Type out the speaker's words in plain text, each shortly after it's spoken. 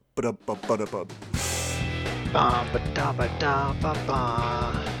Ba-ba-da-ba-ba-da-ba. Ba ba da ba da ba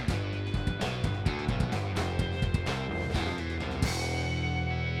ba.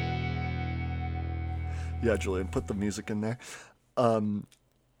 Yeah, Julian, put the music in there. Um,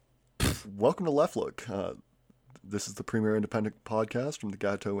 Welcome to Left Look. This is the premier independent podcast from the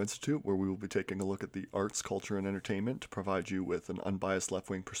Gatto Institute, where we will be taking a look at the arts, culture, and entertainment to provide you with an unbiased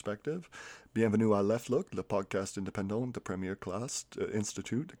left-wing perspective. Bienvenue à Left Look, le podcast indépendant de première classe de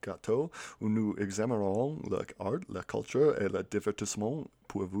l'Institut Gatto, où nous examinerons l'art, la culture et le divertissement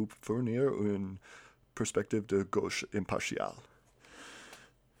pour vous fournir une perspective de gauche impartiale.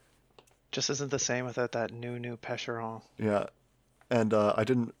 Just isn't the same without that new Pecheron. Yeah, and I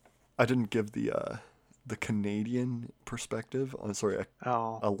didn't give the Canadian perspective. I'm sorry,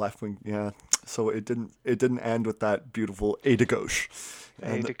 a left wing. Yeah, so it didn't end with that beautiful a de gauche.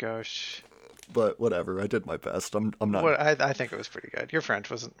 A de gauche. But whatever, I did my best. I'm not. What I think it was pretty good. Your French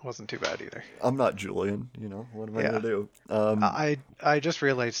wasn't too bad either. I'm not Julian. You know what am I gonna do? I just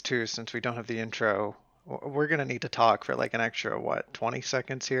realized too, since we don't have the intro, we're gonna need to talk for like an extra 20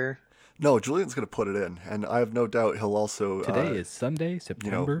 seconds here. No, Julian's going to put it in, and I have no doubt he'll also... Today is Sunday,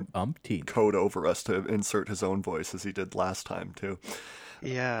 September umpteenth. Code over us to insert his own voice as he did last time, too.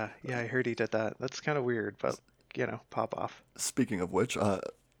 Yeah, I heard he did that. That's kind of weird, but, pop off. Speaking of which,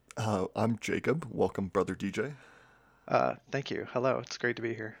 I'm Jacob. Welcome, Brother DJ. Thank you. Hello, it's great to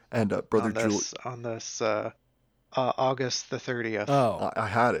be here. And Brother Julian... On this August the 30th. Oh. I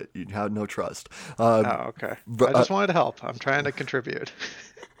had it. You had no trust. Okay. I just wanted to help. I'm trying to contribute.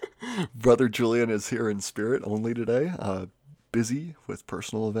 Brother Julian is here in spirit only today, busy with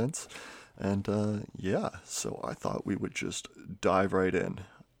personal events, and so I thought we would just dive right in.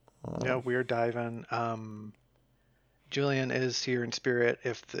 We're diving. Julian is here in spirit.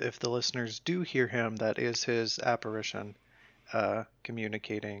 If the listeners do hear him, that is his apparition,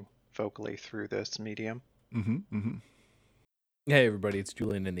 communicating vocally through this medium. Hey everybody, it's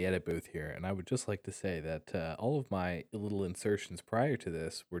Julian in the edit booth here, and I would just like to say that all of my little insertions prior to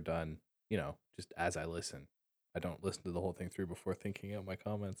this were done, just as I listen. I don't listen to the whole thing through before thinking out my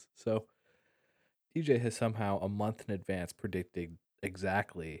comments. So DJ has somehow a month in advance predicted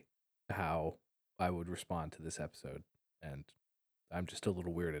exactly how I would respond to this episode, and I'm just a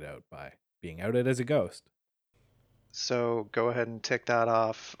little weirded out by being outed as a ghost. So go ahead and tick that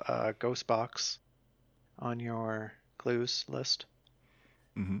off, ghost box on your clues list.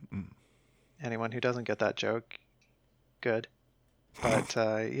 Anyone who doesn't get that joke, good. But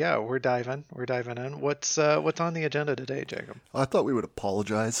we're diving in. What's on the agenda today, Jacob? I thought we would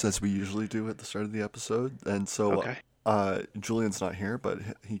apologize as we usually do at the start of the episode, and so Julian's not here, but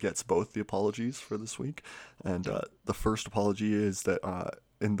he gets both the apologies for this week. And the first apology is that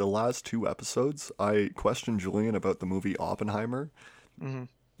in the last two episodes, I questioned Julian about the movie Oppenheimer.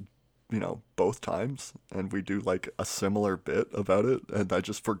 Both times, and we do like a similar bit about it, and I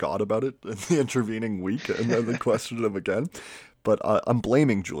just forgot about it in the intervening week, and then questioned him again. But I'm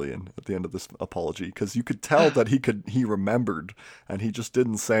blaming Julian at the end of this apology, because you could tell that he remembered, and he just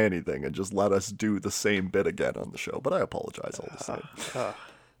didn't say anything and just let us do the same bit again on the show. But I apologize all the same.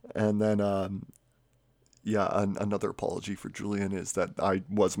 And then another apology for Julian is that I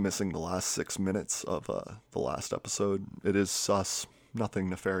was missing the last 6 minutes of the last episode. It is sus. Nothing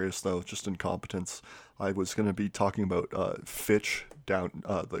nefarious, though, just incompetence. I was going to be talking about Fitch,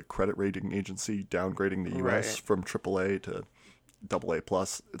 the credit rating agency, downgrading the U.S. from AAA to AA+.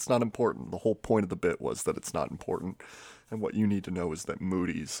 It's not important. The whole point of the bit was that it's not important. And what you need to know is that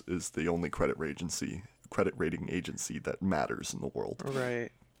Moody's is the only credit rating agency that matters in the world.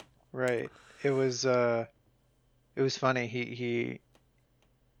 Right. It was funny.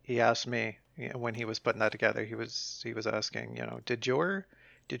 He asked me, when he was putting that together, he was asking, did your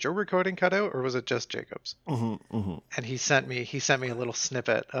recording cut out, or was it just Jacob's? And he sent me a little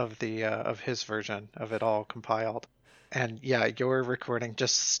snippet of the of his version of it all compiled, and your recording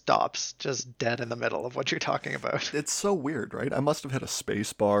just stops just dead in the middle of what you're talking about. It's so weird, right? I must have hit a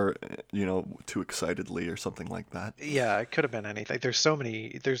space bar, too excitedly or something like that. Yeah, it could have been anything. There's so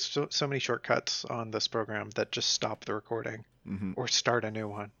many shortcuts on this program that just stop the recording or start a new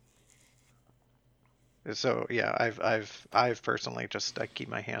one. So I've personally just I keep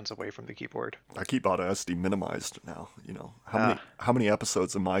my hands away from the keyboard. I keep Audacity minimized now. How many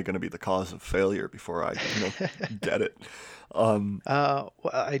episodes am I going to be the cause of failure before I get it? Well,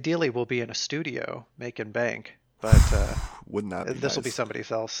 ideally we'll be in a studio making bank, but wouldn't that be this will nice? be somebody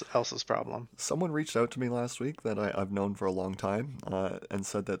else's problem. Someone reached out to me last week that I've known for a long time, and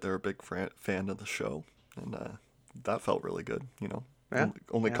said that they're a big fan of the show, and that felt really good. Yeah.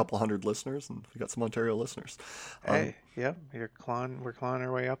 Only a Yeah. couple hundred listeners, and we got some Ontario listeners. Hey, yep, we're clawing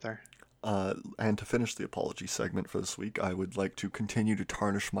our way up there. And to finish the apology segment for this week, I would like to continue to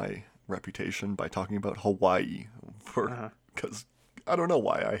tarnish my reputation by talking about Hawaii, because I don't know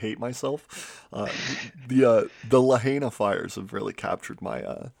why I hate myself. The Lahaina fires have really captured my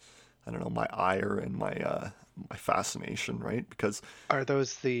I don't know, my ire and my fascination, right? Because Are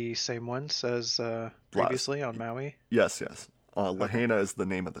those the same ones as previously on Maui? yes. Okay. Lahaina is the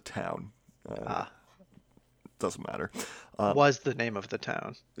name of the town. Ah, Doesn't matter. was the name of the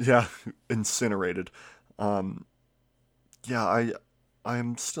town. Yeah, incinerated. Yeah,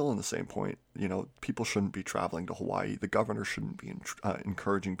 I'm still in the same point. You know, people shouldn't be traveling to Hawaii. The governor shouldn't be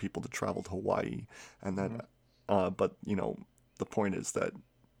encouraging people to travel to Hawaii. And then, but you know, the point is that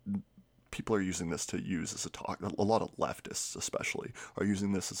people are using this to use as a talk. A lot of leftists, especially, are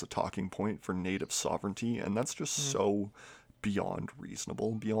using this as a talking point for native sovereignty, and that's just so beyond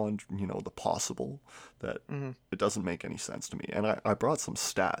reasonable, beyond the possible, that it doesn't make any sense to me. And I brought some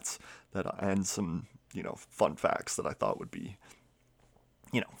stats and some fun facts that I thought would be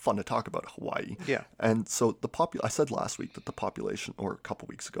fun to talk about Hawaii. Yeah. And so I said last week that the population, or a couple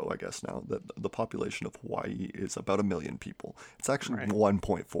weeks ago, I guess now, that the population of Hawaii is about 1 million people. It's actually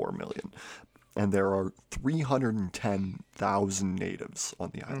 1.4 million. And there are 310,000 natives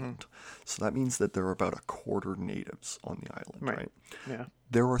on the island. So that means that there are about a quarter natives on the island, right? Yeah.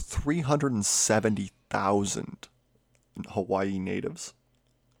 There are 370,000 Hawaii natives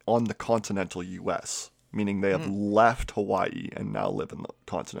on the continental U.S., meaning they have left Hawaii and now live in the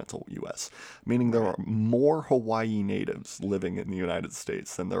continental U.S., meaning there are more Hawaii natives living in the United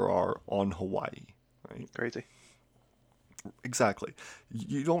States than there are on Hawaii, right? Crazy. Exactly.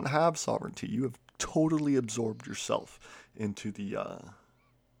 You don't have sovereignty. You have totally absorbed yourself into the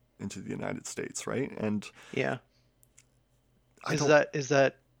United States, right? And yeah. Go Is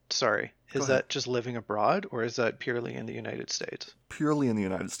that just living abroad, or is that purely in the United States? Purely in the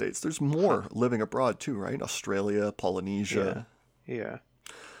United States. There's more living abroad too, right? Australia, Polynesia. Yeah.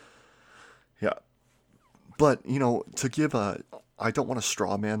 Yeah. But, to give I don't want to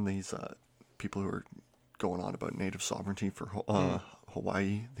straw man these people who are going on about native sovereignty for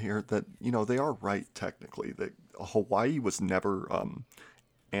Hawaii here, that, they are right technically. That Hawaii was never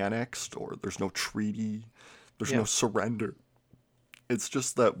annexed, or there's no treaty, there's no surrender. It's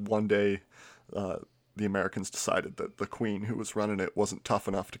just that one day the Americans decided that the queen who was running it wasn't tough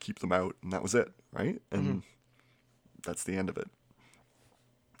enough to keep them out, and that was it, right? And that's the end of it.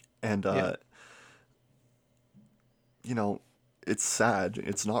 And, it's sad.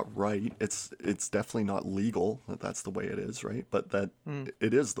 It's not right. It's definitely not legal that that's the way it is, right? But that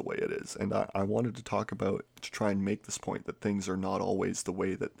it is the way it is. And I wanted to try and make this point that things are not always the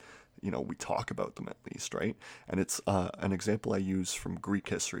way that we talk about them, at least, right? And it's an example I use from Greek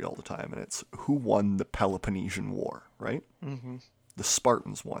history all the time, and it's who won the Peloponnesian War, right? Mm-hmm. The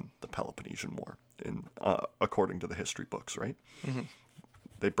Spartans won the Peloponnesian War, according to the history books, right? Mm-hmm.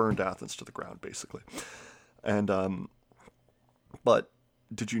 They burned Athens to the ground, basically. And but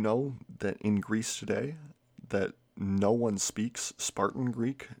did you know that in Greece today, that no one speaks Spartan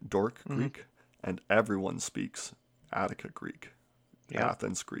Greek, Doric Greek, and everyone speaks Attica Greek,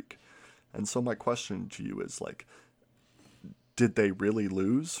 Athens Greek? And so my question to you is, like, did they really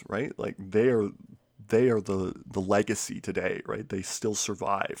lose, right? Like, they are the legacy today, right? They still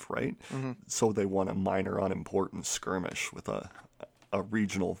survive, right? So they won a minor unimportant skirmish with a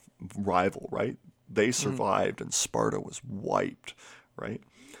regional rival, right? They survived and Sparta was wiped, right?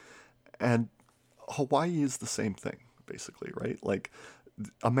 And Hawaii is the same thing, basically, right? Like,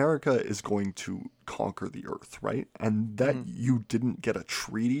 America is going to conquer the earth, right? And that you didn't get a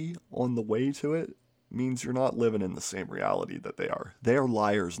treaty on the way to it means you're not living in the same reality that they are. They are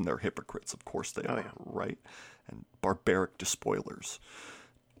liars and they're hypocrites. Of course they are, right? And barbaric despoilers.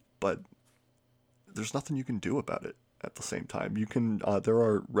 But there's nothing you can do about it at the same time. You can, there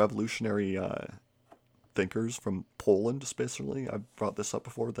are revolutionary thinkers from Poland, especially. I've brought this up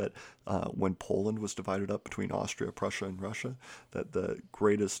before, that when Poland was divided up between Austria, Prussia, and Russia, that the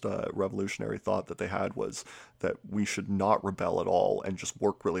greatest revolutionary thought that they had was that we should not rebel at all and just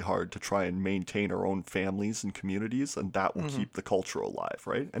work really hard to try and maintain our own families and communities, and that will keep the culture alive,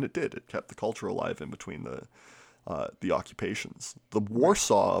 right? And it did. It kept the culture alive in between the occupations. The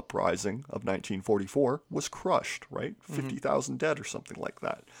Warsaw Uprising of 1944 was crushed, right? 50,000 dead or something like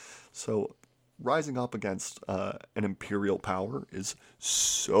that. So rising up against an imperial power is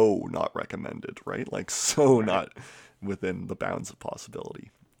so not recommended, right? Like, so not within the bounds of possibility.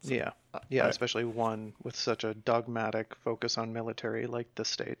 So, especially one with such a dogmatic focus on military like the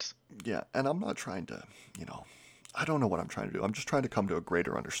States. Yeah, and I'm not trying to, I don't know what I'm trying to do. I'm just trying to come to a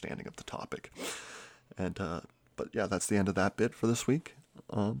greater understanding of the topic. And but yeah, that's the end of that bit for this week.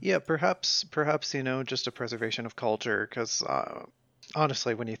 Yeah, perhaps, just a preservation of culture, because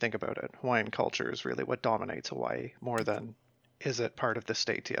honestly, when you think about it, Hawaiian culture is really what dominates Hawaii more than is it part of the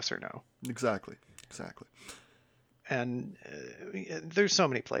state, yes or no. Exactly. And there's so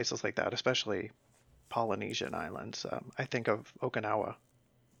many places like that, especially Polynesian islands. I think of Okinawa.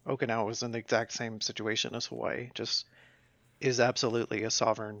 Okinawa is in the exact same situation as Hawaii, just is absolutely a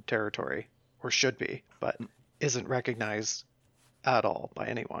sovereign territory, or should be, but isn't recognized at all by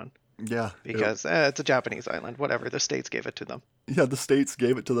anyone Yeah. because it's a Japanese island. Whatever, the states gave it to them. Yeah, the states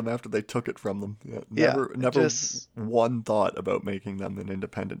gave it to them after they took it from them. Yeah, Yeah, never just one thought about making them an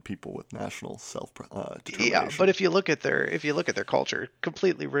independent people with national self yeah. determination. But if you look at their culture,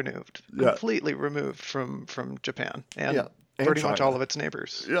 completely Yeah, removed from Japan yeah, and and pretty much all China. of its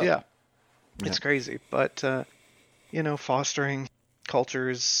neighbors. Yeah, Yeah, yeah. it's crazy. But fostering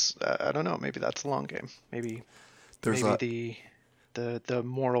cultures. I don't know. Maybe that's the long game. Maybe There's maybe a the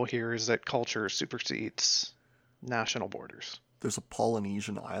moral here is that culture supersedes national borders. there's a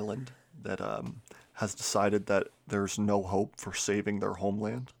Polynesian island that has decided that there's no hope for saving their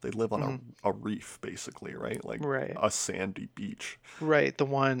homeland. They live on Hmm. a reef, basically, right? Like Right. a sandy beach. Right.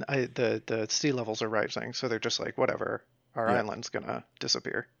 The sea levels are rising, so they're just like, whatever, our Yeah, island's gonna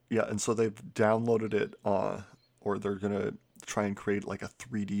disappear. yeah, and so they've downloaded it, or they're gonna try and create like a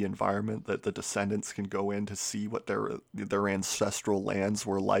 3D environment that the descendants can go in to see what their ancestral lands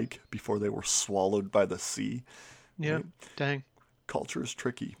were like before they were swallowed by the sea. Yeah. Right? Dang. Culture is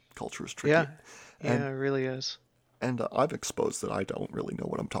tricky. Culture is tricky, Yeah. Yeah, and it really is. I've exposed that I don't really know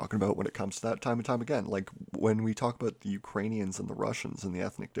what I'm talking about when it comes to that time and time again. Like when we talk about the Ukrainians and the Russians and the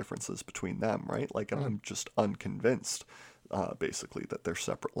ethnic differences between them, right? Like, and Mm. I'm just unconvinced, basically, that they're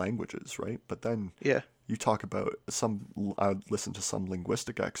separate languages, right? But then Yeah. you talk about I listen to some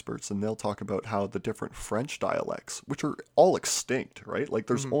linguistic experts, and they'll talk about how the different French dialects, which are all extinct, right? Like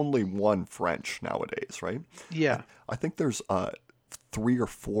there's Hmm. only one French nowadays, right? Yeah. I think there's 3 or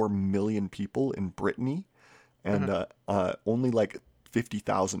 4 million people in Brittany, and Uh-huh. only like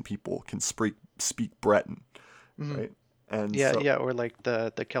 50,000 people can speak Breton, Hmm. right? And Yeah, so yeah, or like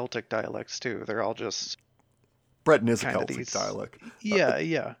the Celtic dialects too. They're all just Breton is a kind of Celtic these. dialect. Yeah,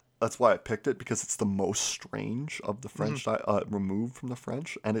 yeah. That's why I picked it, because it's the most strange of the Hmm. French, removed from the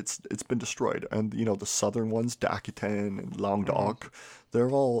French, and it's been destroyed. And the southern ones, Daquitaine and Hmm. Languedoc, they're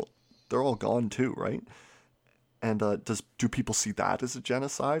all gone too, right? And do people see that as a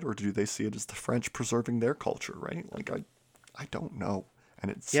genocide, or do they see it as the French preserving their culture, right? Like I don't know,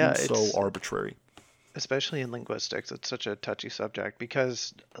 and it Yeah, seems so it's arbitrary. especially in linguistics, it's such a touchy subject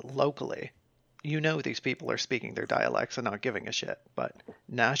because locally, these people are speaking their dialects and not giving a shit. But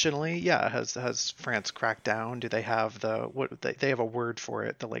nationally, yeah, has France cracked down? Do they have they have a word for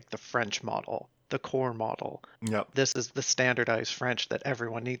it, the French model, the core model. Yep. This is the standardized French that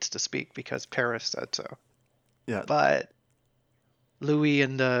everyone needs to speak because Paris said so. Yeah. But Louis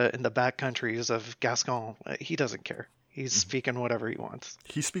in the back countries of Gascon, he doesn't care. He's Mhm. speaking whatever he wants.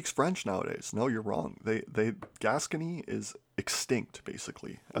 He speaks French nowadays. No, you're wrong. They Gascony is extinct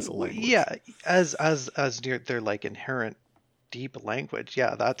basically as a language. Yeah, as near their like inherent deep language,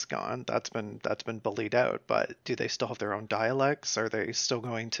 yeah, that's gone. That's been bullied out. But do they still have their own dialects? Are they still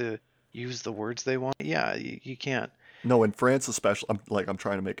going to use the words they want? Yeah, you can't. No, in France especially, I'm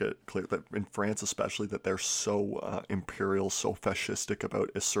trying to make it clear that in France especially, that they're so imperial, so fascistic about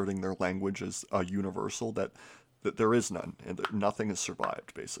asserting their language as universal, that there is none, and that nothing has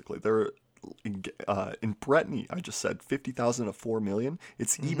survived. Basically, in Brittany, I just said 50,000 to 4 million.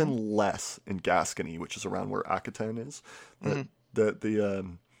 It's Hmm. even less in Gascony, which is around where Aquitaine is. That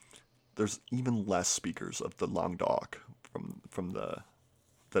Hmm. there's even less speakers of the Languedoc from the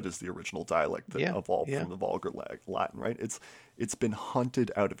that is the original dialect that Yeah, evolved yeah, from the vulgar Latin, right? It's been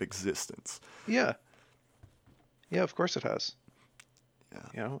hunted out of existence. yeah, yeah. Of course it has.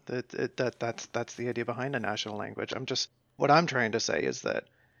 Yeah. That's the idea behind a national language. What I'm trying to say is that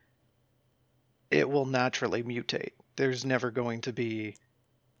it will naturally mutate. There's never going to be,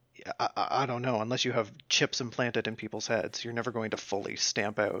 I don't know, unless you have chips implanted in people's heads, you're never going to fully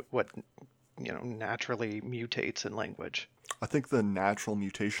stamp out what, naturally mutates in language. I think the natural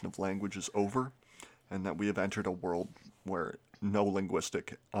mutation of language is over, and that we have entered a world where no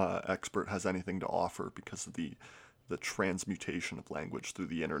linguistic expert has anything to offer because of the transmutation of language through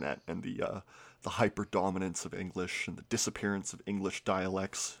the internet, and the hyper dominance of English and the disappearance of English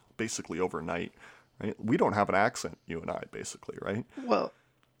dialects basically overnight. Right? We don't have an accent, you and I, basically, right? Well,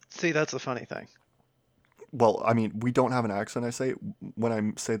 see, that's the funny thing. Well, I mean, we don't have an accent. I say when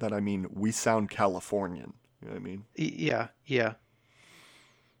I say that, I mean we sound Californian. You know what I mean? Yeah, yeah.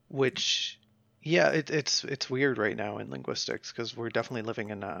 Which, yeah, it's weird right now in linguistics because we're definitely living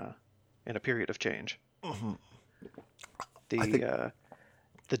in a period of change. Hmm. I The think uh,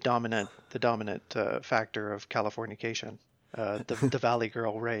 the dominant factor of Californication, the Valley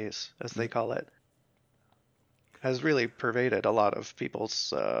Girl race, as they call it, has really pervaded a lot of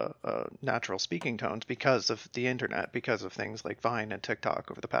people's natural speaking tones because of the internet, because of things like Vine and TikTok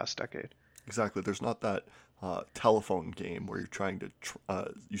over the past decade. exactly. There's not that telephone game where you're trying to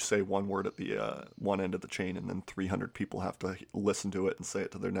you say one word at the one end of the chain, and then 300 people have to listen to it and say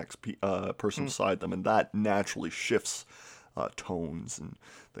it to their next person Mm, beside them, and that naturally shifts tones and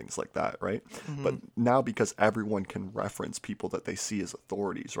things like that, right? But mm-hmm. now because everyone can reference people that they see as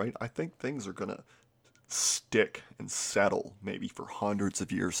authorities, right? I think things are gonna stick and settle maybe for hundreds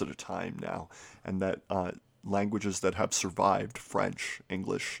of years at a time now, and that languages that have survived, French,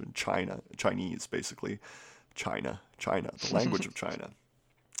 English, and Chinese, basically, China, the language of China,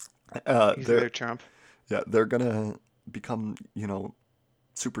 Easy they're there, Trump. yeah, they're gonna become,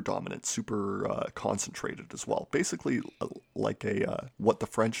 super dominant, super concentrated as well. Basically, like a what the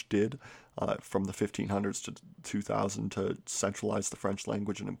French did from the 1500s to 2000 to centralize the French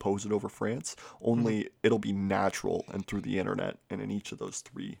language and impose it over France. Mhm. Only it'll be natural and through the internet and in each of those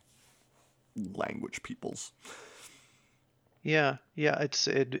three language peoples. Yeah, yeah,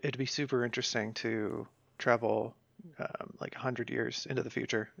 it'd be super interesting to travel like 100 years into the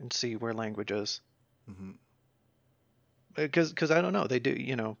future and see where language is. Hmm. Because I don't know, they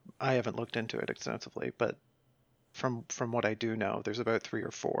do, I haven't looked into it extensively, but from what I do know, there's about three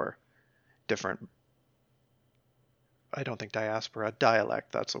or four different, I don't think diaspora,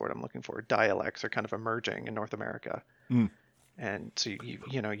 dialect, that's the word I'm looking for. Dialects are kind of emerging in North America. Mm. And so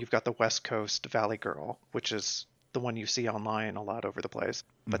you've got the West Coast Valley Girl, which is the one you see online a lot over the place.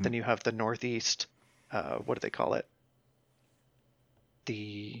 But Hmm. then you have the Northeast, what do they call it?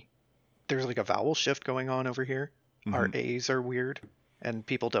 The There's like a vowel shift going on over here. Our Hmm. A's are weird, and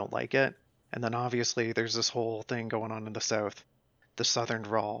people don't like it. And then obviously there's this whole thing going on in the South, the Southern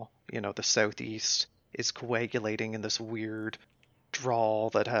drawl. The Southeast is coagulating in this weird drawl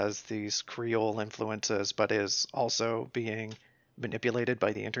that has these Creole influences, but is also being manipulated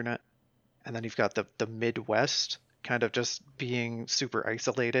by the internet. And then you've got the Midwest kind of just being super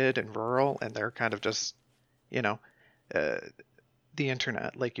isolated and rural, and they're kind of just, you know, uh, the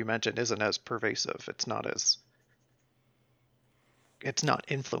internet, like you mentioned, isn't as pervasive. It's not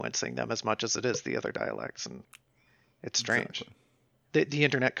influencing them as much as it is the other dialects, and it's strange. Exactly. The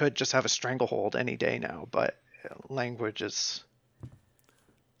internet could just have a stranglehold any day now, but language is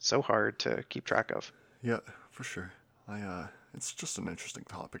so hard to keep track of. Yeah, for sure. It's just an interesting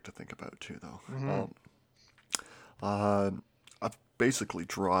topic to think about too, though. Hmm. Uh, I'm basically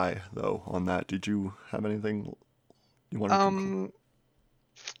dry though on that. Did you have anything you wanted to conclude?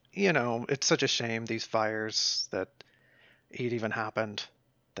 Um, it's such a shame these fires that it even happened,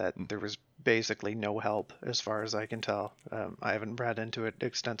 that there was basically no help as far as I can tell. I haven't read into it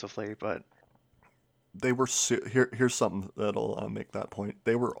extensively, but They were here's something that'll make that point.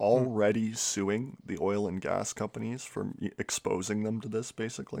 They were mm, already suing the oil and gas companies for exposing them to this,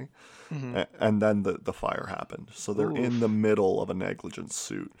 basically, hmm. and then the fire happened. So they're in the Oof, middle of a negligence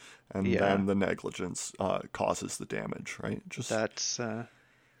suit, and yeah, then the negligence causes the damage. Right? Just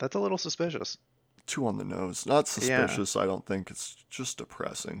that's a little suspicious. too on the nose. Not Yeah, suspicious. I don't think it's just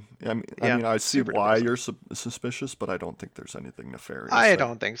depressing. I yeah, mean, I see super why depressing. you're suspicious, but I don't think there's anything nefarious I there.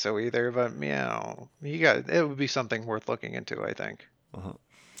 don't think so either, but it would be something worth looking into, I think. Uh-huh.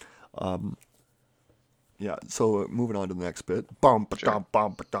 Yeah, so moving on to the next bit. Bum ba Sure. dum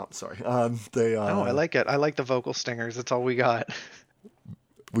bum ba dum. Sorry. They No, I like it. I like the vocal stingers. That's all we got.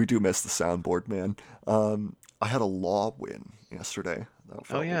 we do miss the soundboard, man. I had a law win yesterday. That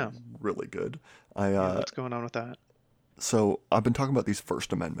Oh felt yeah, really good. I yeah. What's going on with that? So I've been talking about these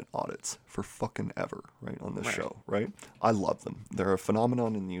First Amendment audits for fucking ever, right, on this Right. show, right? I love them. They're a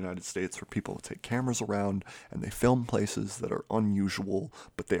phenomenon in the United States where people take cameras around and they film places that are unusual,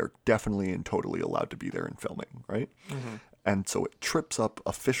 but they are definitely and totally allowed to be there and filming, right? Hmm. And so it trips up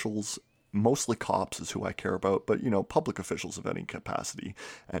officials, mostly cops is who I care about, but public officials of any capacity.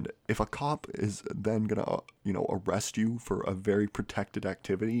 And if a cop is then going to, arrest you for a very protected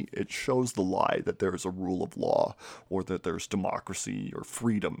activity, it shows the lie that there is a rule of law or that there's democracy or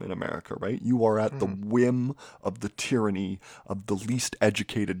freedom in America, right? You are at the Hmm. whim of the tyranny of the least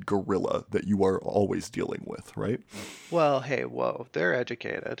educated gorilla that you are always dealing with, right? Well, hey, whoa, they're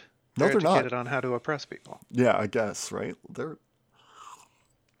educated. No, They're they're not. educated on how to oppress people. Yeah, I guess, right? They're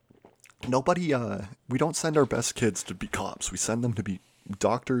nobody we don't send our best kids to be cops. We send them to be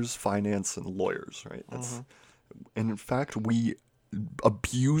doctors, finance, and lawyers, right? Mm-hmm. And in fact, we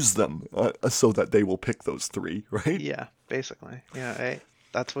abuse them so that they will pick those three, right? Yeah, basically. Yeah, hey,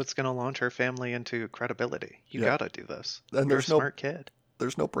 that's what's going to launch her family into credibility. You Yeah. got to do this. And You're a smart kid.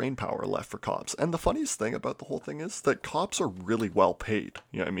 there's no brain power left for cops. And the funniest thing about the whole thing is that cops are really well paid.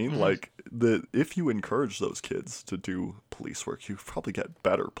 You know what I mean? Mhm. Like, if you encourage those kids to do police work, you probably get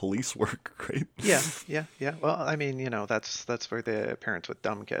better police work, right? Yeah, yeah, yeah. Well, I mean, that's where the parents with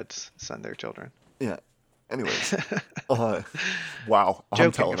dumb kids send their children. Yeah. Anyways, wow, I'm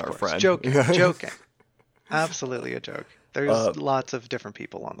Joking, telling of our course. friend. Joking, Yeah. joking. Absolutely a joke. There's lots of different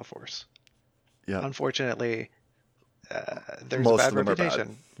people on the force. Yeah. Unfortunately, there's Most a of bad them are bad.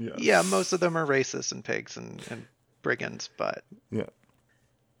 reputation. Yeah. Yeah, most of them are racist and pigs and brigands, but Yeah.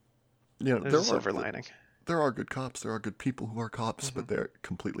 Yeah. there's a silver lining. There are good cops. There are good people who are cops, Mm-hmm. but they're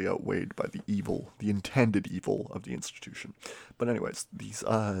completely outweighed by the intended evil of the institution. But anyways,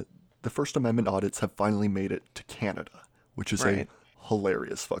 the First Amendment audits have finally made it to Canada, which is Right. a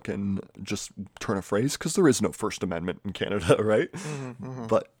hilarious fucking just turn of phrase because there is no First Amendment in Canada, right? Mm-hmm, mm-hmm.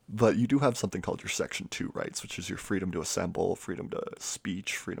 But you do have something called your Section 2 rights, which is your freedom to assemble, freedom to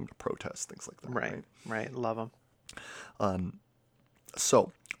speech, freedom to protest, things like that. Right, right. Love them.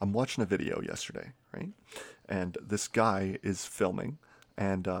 So I'm watching a video yesterday, right? And this guy is filming,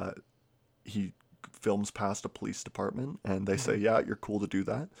 and he films past a police department, and they say, "Yeah, you're cool to do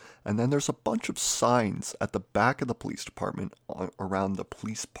that." And then there's a bunch of signs at the back of the police department around the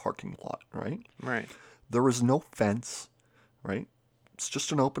police parking lot, right? Right. There is no fence, right? It's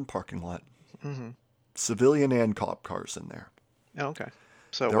just an open parking lot. Mm-hmm. Civilian and cop cars in there. Oh, okay.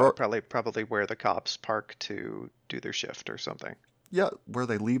 So There are- probably where the cops park to do their shift or something. Yeah, where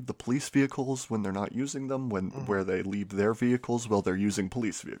they leave the police vehicles when they're not using them, where they leave their vehicles while they're using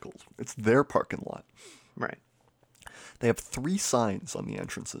police vehicles. It's their parking lot. Right. They have 3 signs on the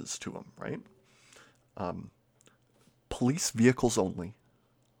entrances to them, right? Police vehicles only.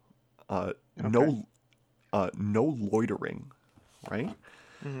 No loitering, right?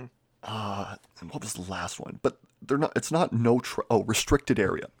 Mm-hmm. And what was the last one? But they're not. It's not restricted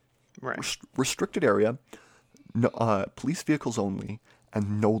area. Right. Restricted area. No, police vehicles only,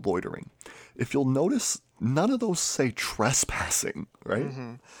 and no loitering. If you'll notice, none of those say trespassing, right?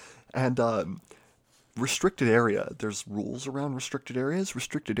 Mm-hmm. And restricted area, there's rules around restricted areas.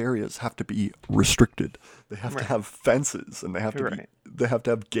 Restricted areas have to be restricted. They have to Right. have fences, and they have to Right. they have to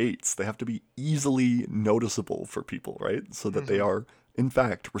have gates. They have to be easily noticeable for people, right? So that they are in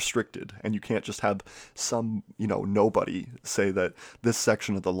fact restricted, and you can't just have some nobody say that this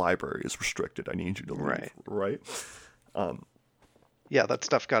section of the library is restricted. I need you to leave, right? Yeah, that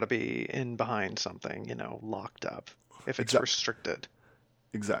stuff got to be in behind something, locked up if it's restricted.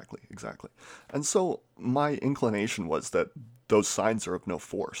 Exactly. And so my inclination was that those signs are of no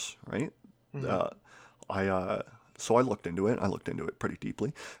force, right? So I looked into it. I looked into it pretty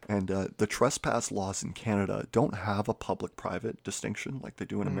deeply, and the trespass laws in Canada don't have a public-private distinction like they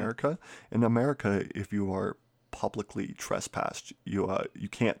do in America. In America, if you are publicly trespassed, you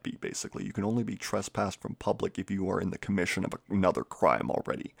can't be, basically. You can only be trespassed from public if you are in the commission of another crime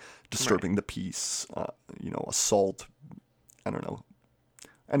already, disturbing the peace, assault. I don't know.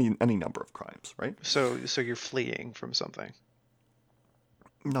 Any number of crimes, right? So you're fleeing from something.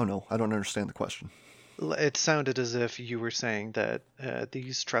 No, I don't understand the question. It sounded as if you were saying that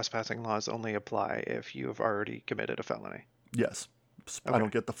these trespassing laws only apply if you have already committed a felony. Yes. Okay. I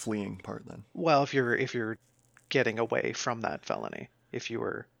don't get the fleeing part then. Well, if you're getting away from that felony, if you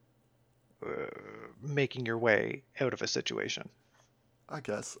were making your way out of a situation. I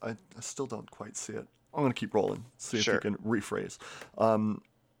guess. I still don't quite see it. I'm going to keep rolling, see if Sure. you can rephrase.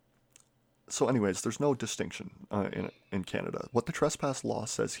 So anyways, there's no distinction in Canada. What the trespass law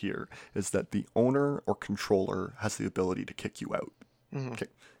says here is that the owner or controller has the ability to kick you out. Mm-hmm.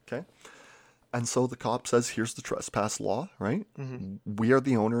 Okay? And so the cop says, here's the trespass law, right? Mm-hmm. We are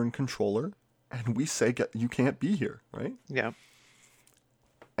the owner and controller, and we say you can't be here, right? Yeah.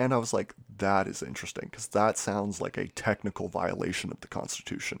 And I was like, that is interesting, because that sounds like a technical violation of the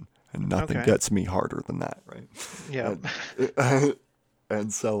Constitution, and nothing Okay. gets me harder than that, right? Yeah.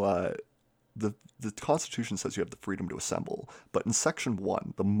 And so the Constitution says you have the freedom to assemble, but in Section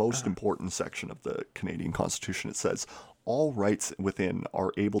 1, the most important section of the Canadian Constitution, it says all rights within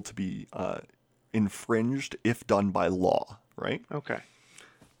are able to be infringed if done by law, right? Okay.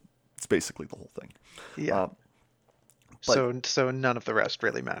 It's basically the whole thing. Yeah. But- So none of the rest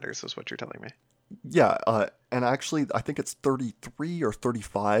really matters, is what you're telling me. Yeah, and actually, I think it's 33 or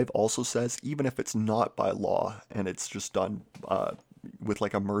 35 also says even if it's not by law and it's just done with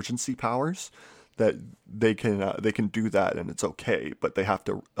like emergency powers, that they can do that and it's okay, but they have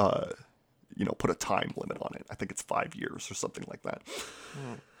to put a time limit on it. I think it's 5 years or something like that.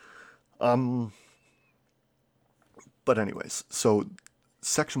 But anyways, so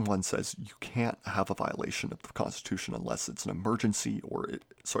Section 1 says you can't have a violation of the Constitution unless it's an emergency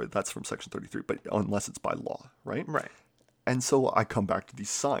that's from Section 33, but unless it's by law, right? Right. And so I come back to these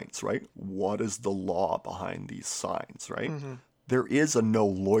signs, right? What is the law behind these signs, right? Mm-hmm. There is a no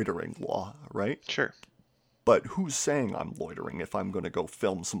loitering law, right? Sure. But who's saying I'm loitering if I'm going to go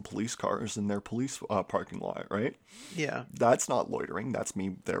film some police cars in their police parking lot, right? Yeah. That's not loitering. That's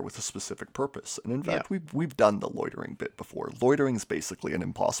me there with a specific purpose. And in fact, we've done the loitering bit before. Loitering is basically an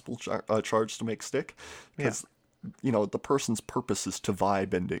impossible charge to make stick because, the person's purpose is to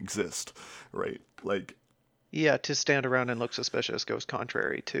vibe and exist, right? Like, yeah, to stand around and look suspicious goes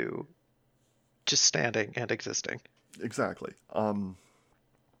contrary to just standing and existing. Exactly.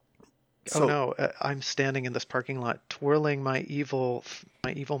 Oh no, I'm standing in this parking lot twirling my evil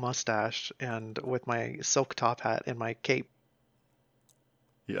mustache and with my silk top hat and my cape.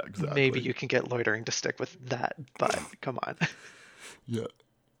 Yeah, exactly. Maybe you can get loitering to stick with that, but come on. Yeah.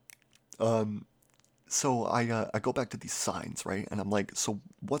 So I go back to these signs, right? And I'm like, so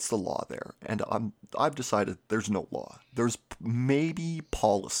what's the law there? And I've decided there's no law. There's maybe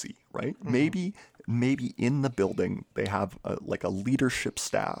policy, right? Mm-hmm. Maybe in the building they have a leadership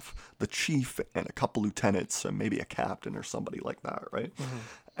staff, the chief and a couple lieutenants and maybe a captain or somebody like that, right? Mm-hmm.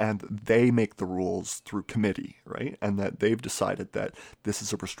 And they make the rules through committee, right? And that they've decided that this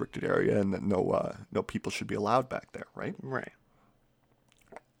is a restricted area and that no people should be allowed back there, right? Right.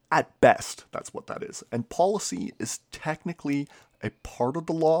 At best, that's what that is. And policy is technically a part of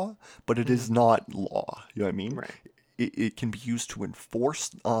the law, but it is not law. You know what I mean? Right. It can be used to enforce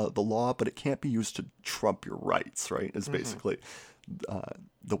the law, but it can't be used to trump your rights, right? Is basically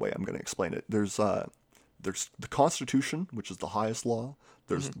the way I'm going to explain it. There's the Constitution, which is the highest law.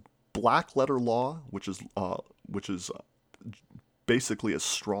 There's black letter law, which is basically as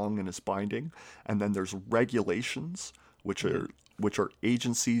strong and as binding. And then there's regulations, which are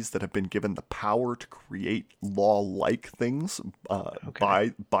agencies that have been given the power to create law-like things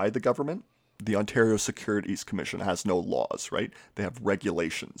by the government. The Ontario Securities Commission has no laws, right? They have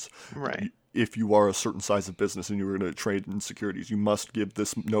regulations. Right. If you are a certain size of business and you're going to trade in securities, you must give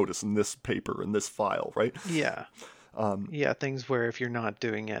this notice in this paper in this file, right? Yeah. Things where if you're not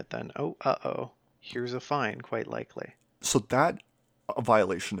doing it, then here's a fine, quite likely. So that a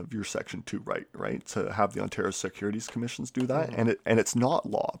violation of your Section 2 right? To have the Ontario Securities Commissions do that. And it's not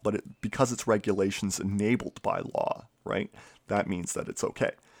law, but because it's regulations enabled by law, right? That means that it's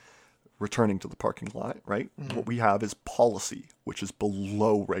okay. Returning to the parking lot, right? What we have is policy, which is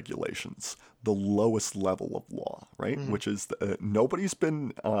below regulations, the lowest level of law, right? Which is nobody's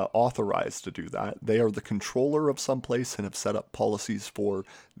been authorized to do that. They are the controller of some place and have set up policies for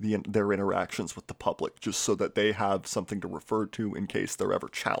their interactions with the public, just so that they have something to refer to in case they're ever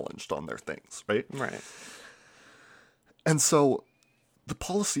challenged on their things, right? Right. And so the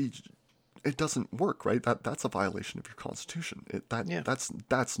policy, it doesn't work, right? That's a violation of your Constitution.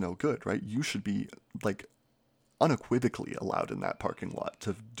 That's no good, right? You should be unequivocally allowed in that parking lot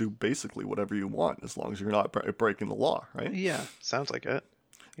to do basically whatever you want as long as you're not breaking the law, right? Yeah, sounds like it.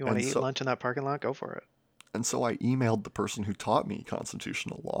 You want to eat lunch in that parking lot? Go for it. And so I emailed the person who taught me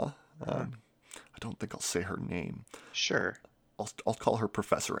constitutional law. I don't think I'll say her name. Sure. I'll call her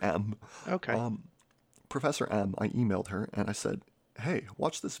Professor M. Okay. Professor M, I emailed her and I said, hey,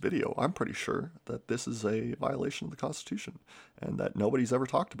 watch this video. I'm pretty sure that this is a violation of the Constitution and that nobody's ever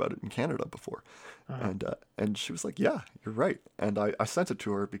talked about it in Canada before. And she was like, yeah, you're right. And I sent it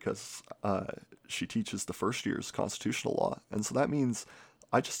to her because she teaches the first year's constitutional law. And so that means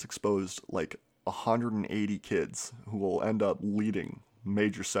I just exposed 180 kids who will end up leading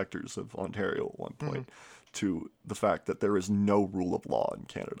major sectors of Ontario at one point to the fact that there is no rule of law in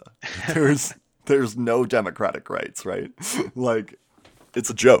Canada. There's no democratic rights, right? It's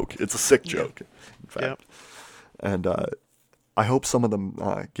a joke. It's a sick joke, in fact. Yep. And I hope some of them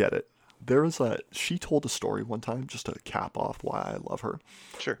get it. She told a story one time, just to cap off why I love her.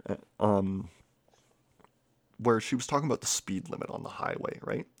 Sure. Where she was talking about the speed limit on the highway,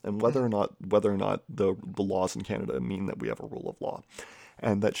 right? And whether or not the laws in Canada mean that we have a rule of law.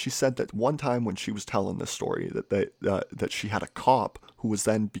 And that she said that one time when she was telling this story that she had a cop who was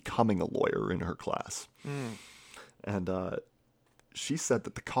then becoming a lawyer in her class. And she said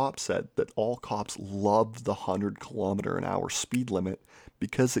that the cop said that all cops love the 100-kilometer-an-hour speed limit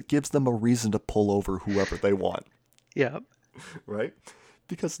because it gives them a reason to pull over whoever they want. Yeah. Right?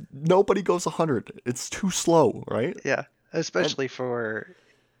 Because nobody goes 100. It's too slow, right? Yeah, especially for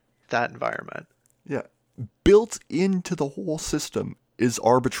that environment. Yeah. Built into the whole system is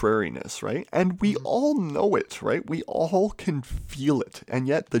arbitrariness, right? And we all know it, right? We all can feel it. And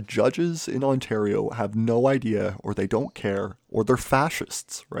yet the judges in Ontario have no idea, or they don't care, or they're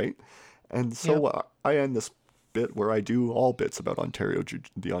fascists, right? And so Yep. I end this bit where I do all bits about the Ontario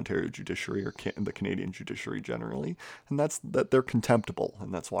judiciary, or the Canadian judiciary generally, and that's that they're contemptible,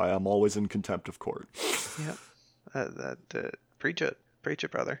 and that's why I'm always in contempt of court. Yep. Preach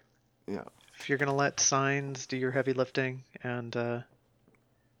it, brother. Yeah. If you're gonna let signs do your heavy lifting and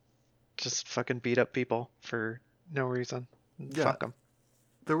just fucking beat up people for no reason, Yeah. fuck them.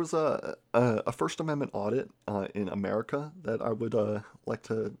 There was a First Amendment audit in America that I would like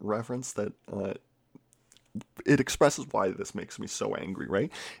to reference that it expresses why this makes me so angry,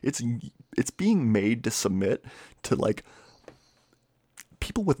 right? It's being made to submit to like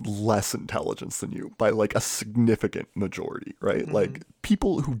people with less intelligence than you by like a significant majority, right? Like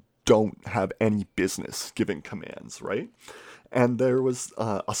people who don't have any business giving commands, right? And there was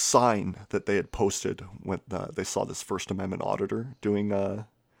a sign that they had posted when they saw this First Amendment auditor doing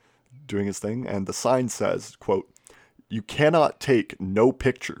his thing, and the sign says, "quote, you cannot take no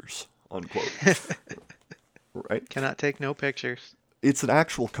pictures," unquote. Right? Cannot take no pictures. It's an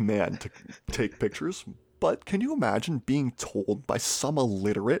actual command to take pictures, but can you imagine being told by some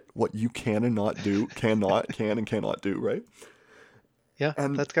illiterate what you can and not do, can and cannot do, right? Yeah,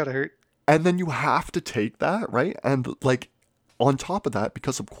 And that's gotta hurt. and then you have to take that, right? And like on top of that,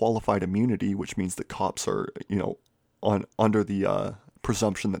 because of qualified immunity, which means that cops are, on under the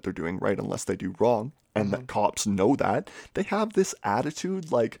presumption that they're doing right unless they do wrong, and that cops know that, they have this attitude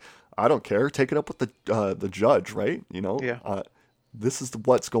like, I don't care, take it up with the judge, right? Yeah. This is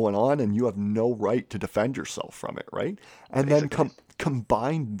what's going on, and you have no right to defend yourself from it, right? And Basically. then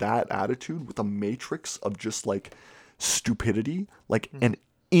combine that attitude with a matrix of just like stupidity, like an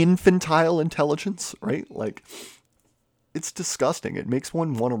infantile intelligence, right? Like it's disgusting. It makes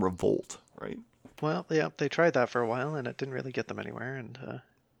one want to revolt, right? Well, yeah, they tried that for a while and it didn't really get them anywhere. And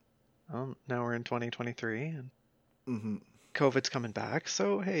well, now we're in 2023 and COVID's coming back.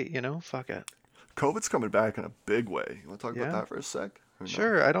 So hey, fuck it. COVID's coming back in a big way. You want to talk about Yeah. that for a sec? Or no?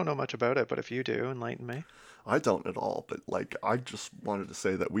 Sure, I don't know much about it, but if you do, enlighten me. I don't at all, but like I just wanted to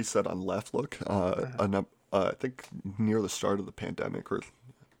say that we said on Left Look, I think near the start of the pandemic, or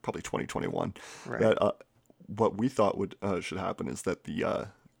probably 2021, Right. that what we thought should happen is that the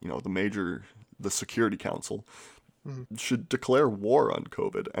Security Council should declare war on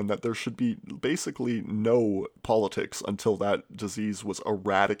COVID, and that there should be basically no politics until that disease was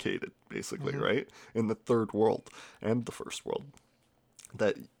eradicated, basically, right? In the third world and the first world.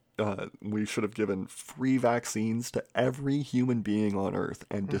 That we should have given free vaccines to every human being on Earth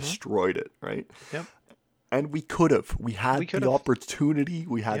and destroyed it, right? Yep. And we could have. We had We could the have. opportunity.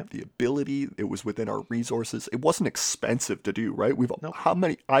 We had Yep. the ability. It was within our resources. It wasn't expensive to do, right? Nope.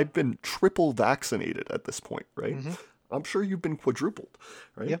 I've been triple vaccinated at this point, right? I'm sure you've been quadrupled,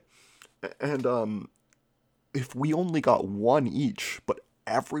 right? Yep. And if we only got one each, but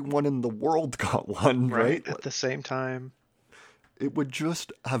everyone in the world got one, right? At the same time. It would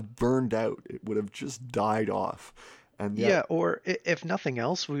just have burned out. It would have just died off. And yet, Yeah, or if nothing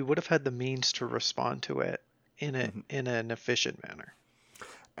else, we would have had the means to respond to it in an efficient manner.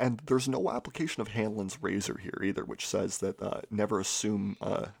 and there's no application of Hanlon's razor here either, which says that never assume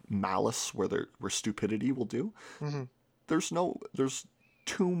malice where stupidity will do. There's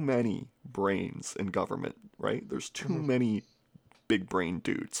too many brains in government, right? There's too many big brain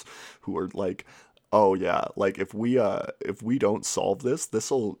dudes who are like, oh yeah, like if we don't solve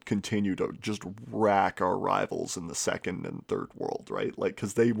this will continue to just rack our rivals in the second and third world, right? Like,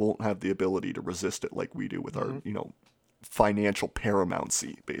 because they won't have the ability to resist it like we do with our financial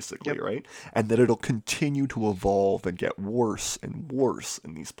paramountcy, basically, right? And that it'll continue to evolve and get worse and worse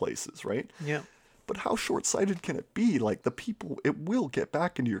in these places, right? Yeah. But how short-sighted can it be? Like, the people, it will get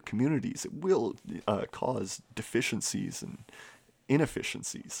back into your communities. It will cause deficiencies and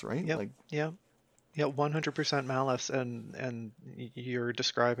inefficiencies, right? Yep. Like, Yeah. Yeah, 100% malice, and you're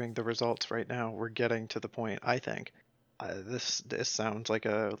describing the results right now. We're getting to the point. I think this sounds like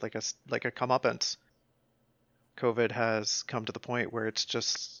a comeuppance. COVID has come to the point where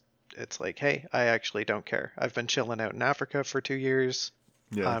it's like, hey, I actually don't care. I've been chilling out in Africa for 2 years.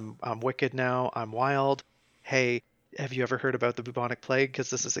 yeah, I'm wicked now. I'm wild. Hey, have you ever heard about the bubonic plague? Because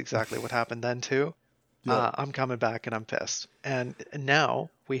this is exactly what happened then too. yeah. I'm coming back and I'm pissed. And now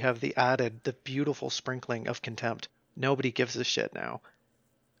we have the beautiful sprinkling of contempt. Nobody gives a shit now.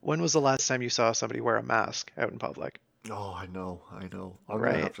 When was the last time you saw somebody wear a mask out in public? Oh, I know. I'm gonna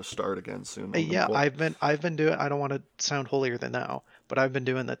Right. have to start again soon. Yeah, I've been doing. I don't want to sound holier than thou, but I've been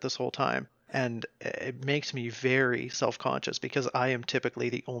doing that this whole time. And it makes me very self-conscious because I am typically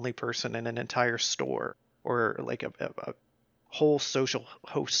the only person in an entire store or like a whole social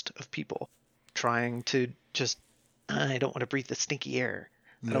host of people trying to just, I don't want to breathe the stinky air.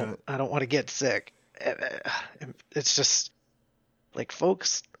 Yeah. I don't want to get sick. It's just like,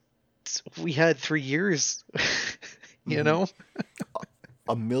 folks, we had 3 years, you know?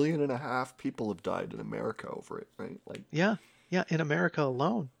 1.5 million people have died in America over it, right? Like, Yeah. Yeah. In America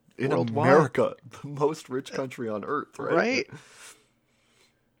alone, in worldwide. America, the most rich country on earth, right? Right.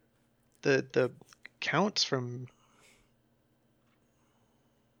 The counts from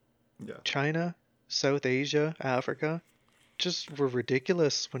Yeah. China, South Asia, Africa, just were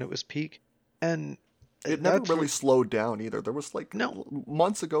ridiculous when it was peak. And It never that's really slowed down either. There was like no.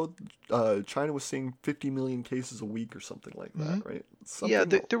 months ago, China was seeing 50 million cases a week or something like that, right? Yeah,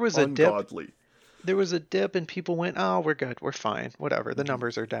 Something there was a dip. ungodly. There was a dip, and people went, "Oh, we're good, we're fine, whatever. The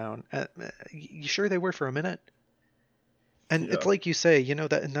numbers are down." You sure they were for a minute? And Yeah. it's like you say, you know,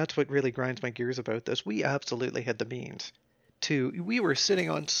 that, and that's what really grinds my gears about this. We absolutely had the means we were sitting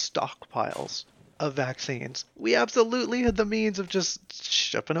on stockpiles of vaccines. We absolutely had the means of just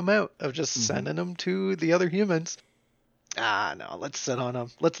shipping them out, of just sending them to the other humans. No, let's sit on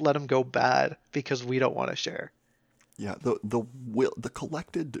them. Let's let them go bad because we don't want to share. Yeah, the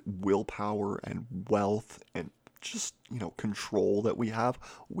collected willpower and wealth and just, control that we have,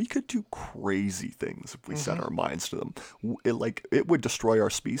 we could do crazy things if we set our minds to them. It would destroy our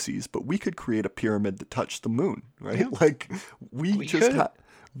species, but we could create a pyramid that touched the moon, right? Yeah. Like we just could.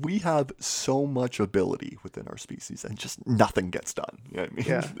 we have so much ability within our species, and just nothing gets done. You know what I mean?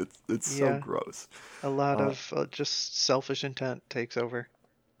 Yeah. It's so gross. A lot of just selfish intent takes over.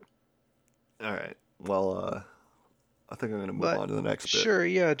 All right. Well, I think I'm going to move on to the next bit. Sure,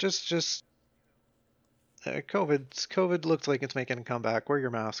 yeah, just COVID looks like it's making a comeback. Wear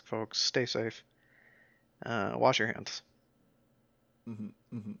your mask, folks. Stay safe. Wash your hands.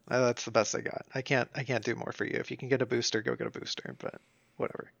 That's the best I got. I can't do more for you. If you can get a booster, go get a booster. But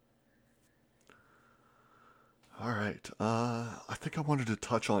whatever. All right. I think I wanted to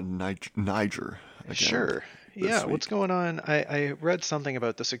touch on Niger again. Sure. Yeah. Week. What's going on? I read something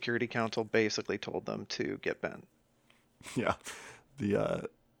about the Security Council basically told them to get bent. Yeah. The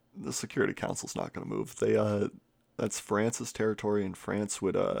Security Council's not going to move. That's France's territory, and France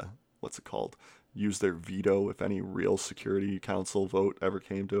would what's it called? Use their veto if any real Security Council vote ever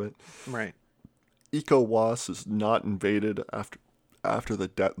came to it. Right. ECOWAS is not invaded after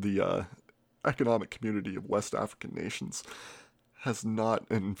the Economic Community of West African Nations has not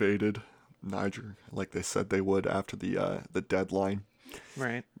invaded Niger like they said they would after the deadline.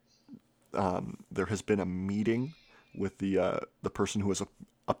 Right. There has been a meeting with the person who has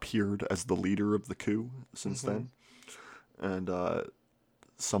appeared as the leader of the coup since then, and a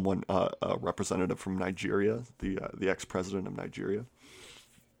representative from Nigeria, the ex-president of Nigeria,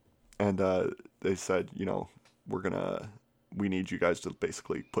 and they said, we need you guys to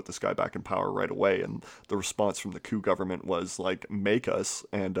basically put this guy back in power right away. And the response from the coup government was like, make us,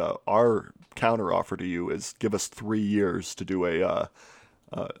 and our counteroffer to you is give us 3 years to do a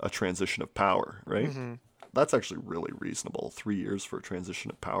transition of power, right? That's actually really reasonable. 3 years for a transition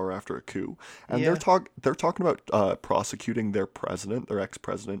of power after a coup. And they're talking about prosecuting their president, their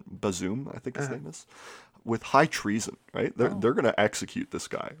ex-president, Bazoum, I think his name is, with high treason, right? They're going to execute this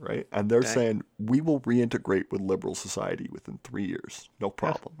guy, right? And they're saying, we will reintegrate with liberal society within 3 years. No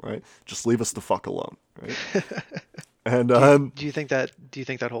problem, right? Just leave us the fuck alone, right? And do you think that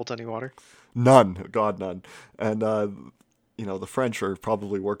holds any water? None. God, none. And the French are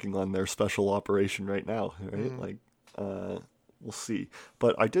probably working on their special operation right now, right? We'll see.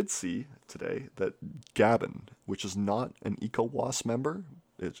 But I did see today that Gabon, which is not an ECOWAS member,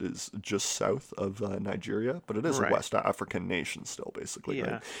 it is just south of Nigeria, but it is a West African nation still, basically.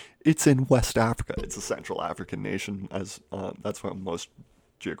 Right? It's in West Africa. It's a Central African nation, as that's what most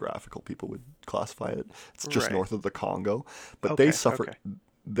geographical people would classify it. It's just north of the Congo, but they suffered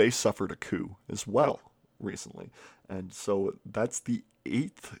a coup as well recently, and so that's the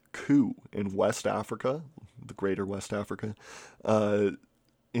 8th coup in West Africa, the Greater West Africa, since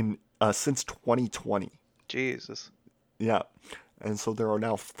 2020. Jesus. Yeah. And so there are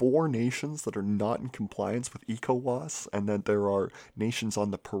now 4 nations that are not in compliance with ECOWAS, and then there are nations on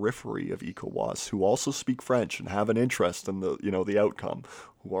the periphery of ECOWAS who also speak French and have an interest in the outcome,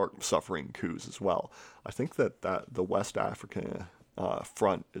 who are suffering coups as well. I think that the West African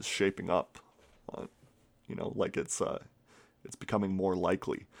front is shaping up, it's becoming more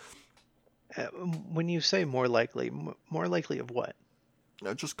likely. When you say more likely of what?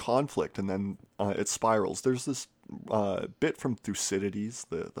 Just conflict, and then it spirals. There's this bit from Thucydides,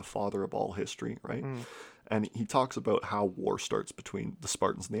 the father of all history, right? Mm. And he talks about how war starts between the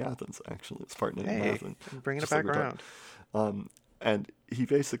Spartans and the Athens, actually. Spartan and Hey, Athens. I'm bringing it Just like back we're talking. around. And he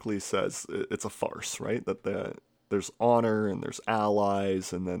basically says it's a farce, right? That there's honor and there's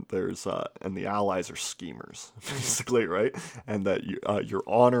allies, and then and the allies are schemers, basically, right? And that your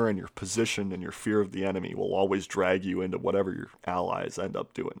honor and your position and your fear of the enemy will always drag you into whatever your allies end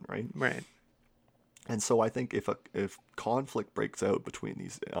up doing, right? Right. And so I think if conflict breaks out between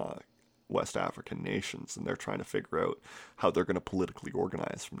these West African nations and they're trying to figure out how they're going to politically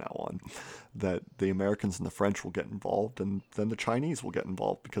organize from now on, that the Americans and the French will get involved, and then the Chinese will get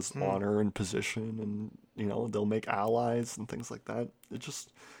involved because honor and position, and they'll make allies and things like that.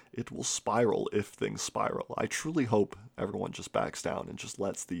 It will spiral if things spiral. I truly hope everyone just backs down and just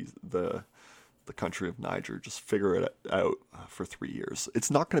lets the country of Niger just figure it out for 3 years. It's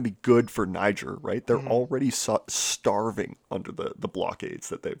not going to be good for Niger, right? They're already starving under the blockades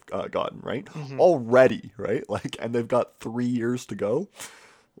that they've gotten, right? Already, right? And they've got 3 years to go.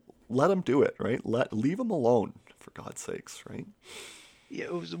 Let them do it, right? Leave them alone, for God's sakes, right? Yeah.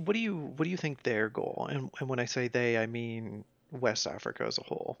 What do you think their goal? And when I say they, I mean West Africa as a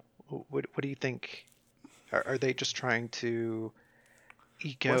whole. What do you think? Are they just trying to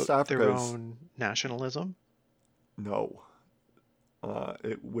eke West out their Africa's own nationalism? no.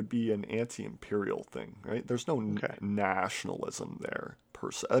 It would be an anti-imperial thing, right? There's no Okay. nationalism there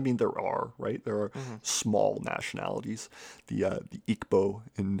per se. I mean, there are, right? There are small nationalities, the Igbo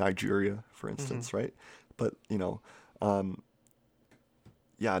in Nigeria, for instance, right? But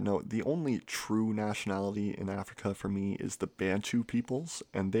yeah, no. The only true nationality in Africa for me is the Bantu peoples,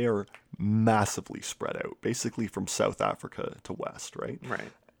 and they are massively spread out, basically from South Africa to West, right?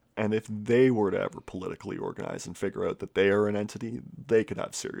 Right. And if they were to ever politically organize and figure out that they are an entity, they could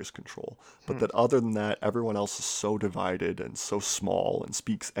have serious control. But that other than that, everyone else is so divided and so small and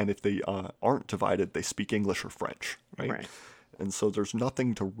speaks. And if they aren't divided, they speak English or French, right? Right. And so there's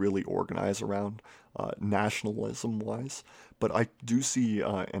nothing to really organize around nationalism-wise. But I do see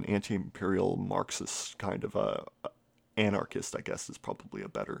an anti-imperial Marxist kind of anarchist, I guess, is probably a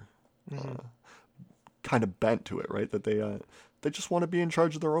better kind of bent to it, right? That they just want to be in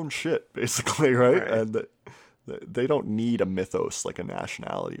charge of their own shit, basically, right? Right. And they don't need a mythos like a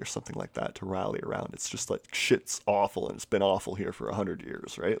nationality or something like that to rally around. It's just like shit's awful, and it's been awful here for 100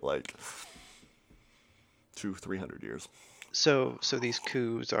 years, right? Like 200-300 years. So these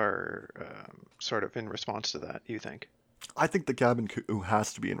coups are sort of in response to that, you think? I think the Gabon coup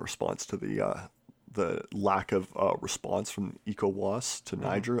has to be in response to the lack of response from ECOWAS to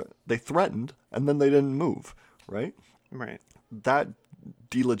Niger. They threatened, and then they didn't move, right? Right. That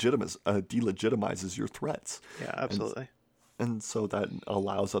delegitimizes your threats. Yeah, absolutely. And so that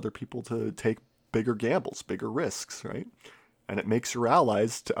allows other people to take bigger gambles, bigger risks, right? And it makes your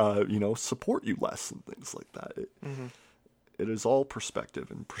allies to, support you less and things like that. It is all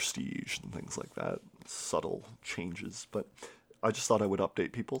perspective and prestige and things like that, subtle changes. But I just thought I would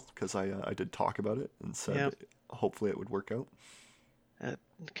update people because I did talk about it and said hopefully it would work out. It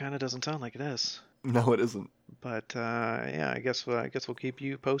kind of doesn't sound like it is. No, it isn't. But yeah, I guess we'll keep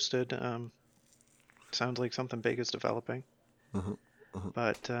you posted. Sounds like something big is developing.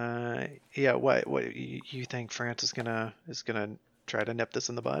 But yeah, what you think France is gonna try to nip this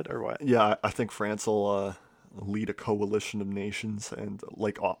in the bud, or what? Yeah, I think France will lead a coalition of nations, and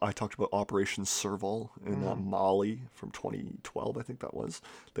like I talked about Operation Serval in Mali from 2012, I think that was.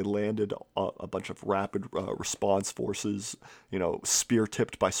 They landed a bunch of rapid response forces,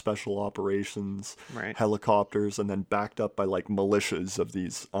 spear-tipped by special operations, Right. helicopters, and then backed up by like militias of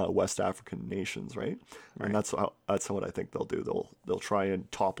these West African nations, right? And that's what I think they'll do. They'll try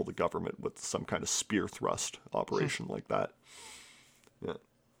and topple the government with some kind of spear thrust operation like that. Yeah.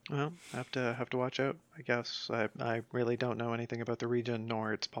 Well, have to watch out, I guess. I really don't know anything about the region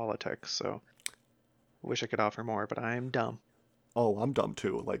nor its politics, so wish I could offer more, but I'm dumb. Oh, I'm dumb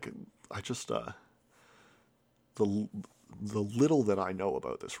too. Like I just the little that I know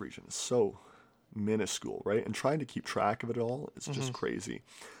about this region is so minuscule, right? And trying to keep track of it all is just crazy.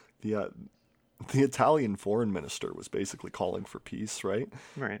 The Italian foreign minister was basically calling for peace, right?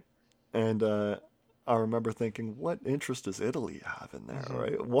 Right. And I remember thinking, what interest does Italy have in there,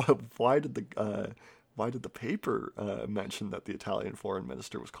 right? Why did the paper mention that the Italian foreign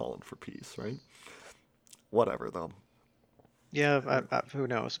minister was calling for peace, right? Whatever, though. Yeah, who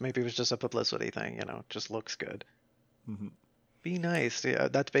knows? Maybe it was just a publicity thing, just looks good. Be nice. Yeah,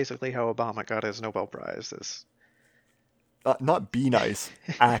 that's basically how Obama got his Nobel Prize. Is Not be nice,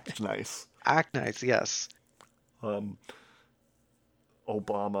 act nice. act nice, yes.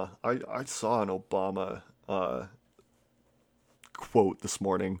 Obama. I saw an Obama quote this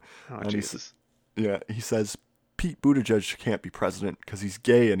morning. Oh, And Jesus. he says, Pete Buttigieg can't be president because he's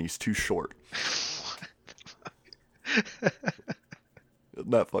gay and he's too short.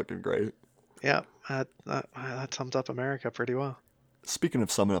 Isn't that fucking great? Yeah, that sums up America pretty well. Speaking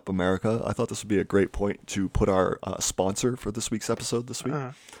of summing up America, I thought this would be a great point to put our sponsor for this week's episode this week.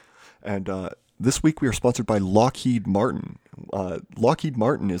 And this week we are sponsored by Lockheed Martin. Lockheed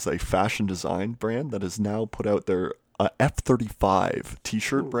Martin is a fashion design brand that has now put out their F-35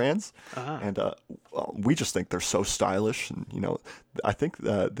 t-shirt brands. And we just think they're so stylish. And, I think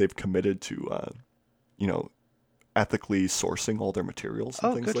they've committed to, ethically sourcing all their materials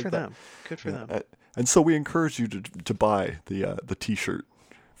and things like that. Good for them. And so we encourage you to buy the t-shirt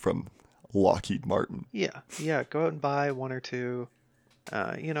from Lockheed Martin. Yeah. Go out and buy one or two.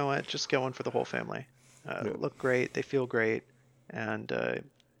 You know what? Just get one for the whole family. Look great. They feel great, and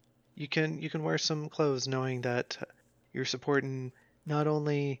you can wear some clothes knowing that you're supporting not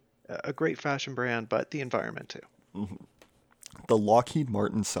only a great fashion brand but the environment too. Mm-hmm. The Lockheed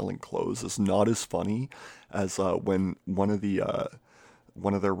Martin selling clothes is not as funny as when one of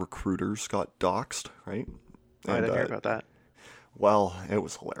their recruiters got doxxed, right? I didn't hear about that. Well, it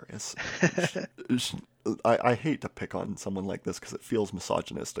was hilarious. I hate to pick on someone like this because it feels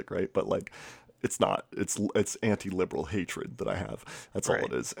misogynistic, right? But like, it's not. It's anti-liberal hatred that I have. That's all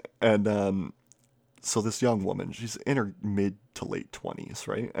it is. And so this young woman, she's in her mid to late 20s,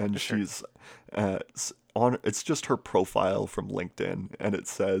 right? And she's it's just her profile from LinkedIn, and it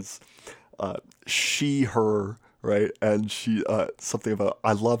says she, her, right? And she something about,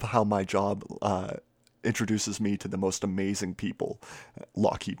 I love how my job introduces me to the most amazing people.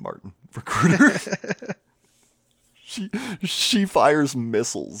 Lockheed Martin recruiter. she fires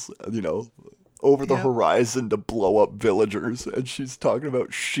missiles, over the horizon to blow up villagers, and she's talking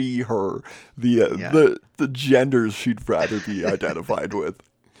about she, her, the genders she'd rather be identified with.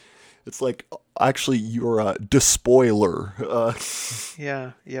 It's like, actually, you're a despoiler.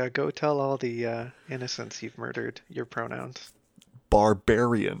 Yeah. Go tell all the innocents you've murdered your pronouns.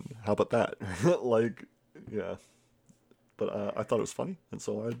 Barbarian. How about that? Yeah. But I thought it was funny, and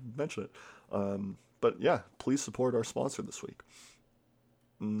so I mentioned it. But yeah, please support our sponsor this week.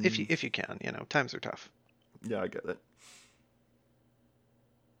 If you can, times are tough. Yeah, I get it.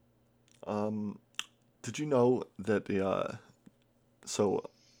 Did you know that so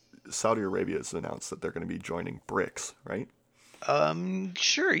Saudi Arabia has announced that they're going to be joining BRICS, right?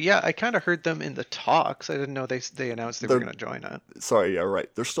 Sure. Yeah, I kind of heard them in the talks. I didn't know they announced they're going to join it. Sorry, yeah,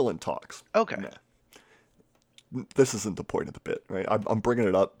 right. They're still in talks. Okay. Nah. This isn't the point of the bit, right? I'm bringing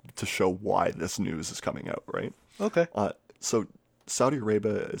it up to show why this news is coming out, right? Okay. So Saudi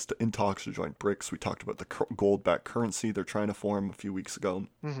Arabia is in talks to join BRICS. We talked about the gold-backed currency they're trying to form a few weeks ago.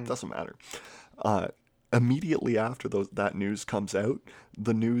 Mm-hmm. Doesn't matter. Immediately after that news comes out,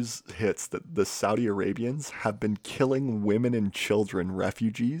 the news hits that the Saudi Arabians have been killing women and children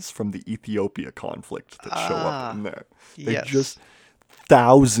refugees from the Ethiopia conflict that show up in there. They've just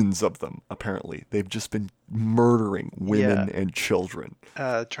thousands of them, apparently. They've just been murdering women and children.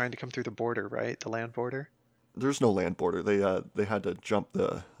 Trying to come through the border, right? The land border? There's no land border. They had to jump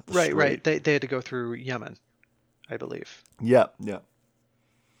the right. They had to go through Yemen, I believe. Yeah.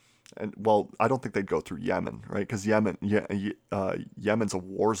 And well, I don't think they'd go through Yemen, right? Because Yemen's a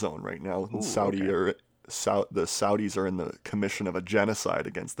war zone right now. And the Saudis are in the commission of a genocide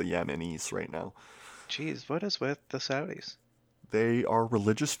against the Yemenis right now. Jeez, what is with the Saudis? They are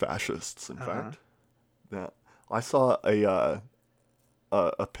religious fascists, in fact. Yeah, I saw a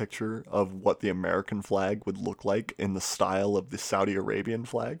picture of what the American flag would look like in the style of the Saudi Arabian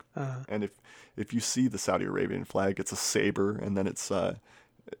flag. And if you see the Saudi Arabian flag, it's a saber, and then it's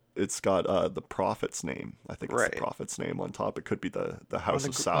got the prophet's name. I think it's the prophet's name on top. It could be the House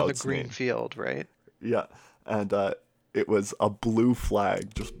of Saud's on the green name. Field, right? Yeah, and it was a blue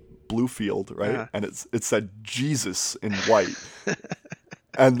flag, just blue field, right? And it said Jesus in white,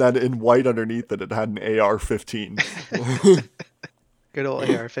 and then in white underneath it had an AR-15. Good old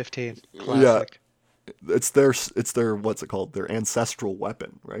AR-15, classic. Yeah, it's their what's it called? Their ancestral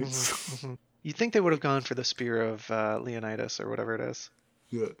weapon, right? Mm-hmm. You'd think they would have gone for the spear of Leonidas or whatever it is.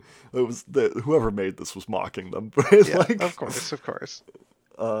 Yeah, it was whoever made this was mocking them. Yeah, of course.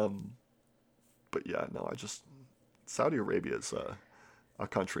 But yeah, no, Saudi Arabia is a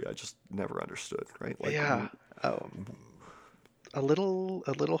country I just never understood, right? Like, a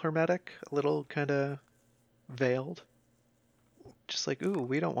little hermetic, a little kind of veiled. Just like, ooh,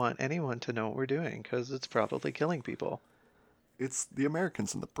 we don't want anyone to know what we're doing because it's probably killing people. it's the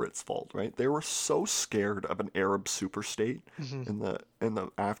Americans and the Brits' fault, right? They were so scared of an Arab superstate Hmm. in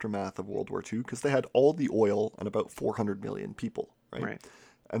the aftermath of World War II because they had all the oil and about 400 million people, right? Right.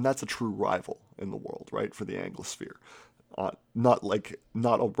 And that's a true rival in the world, right, for the Anglosphere. Not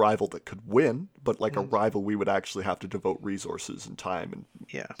not a rival that could win, but like a Mm. rival we would actually have to devote resources and time and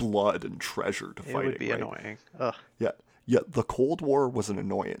Yeah. blood and treasure to It would fighting, be right? annoying. Ugh. Yeah, yeah. The Cold War was an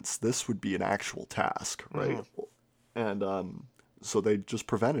annoyance. This would be an actual task, right? Mhm. And so they just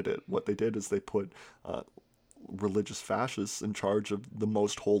prevented it. What they did is they put religious fascists in charge of the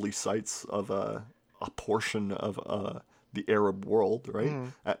most holy sites of a portion of the Arab world, right?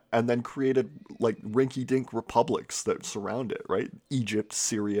 Mhm. And then created like rinky-dink republics that surround it, right? Egypt,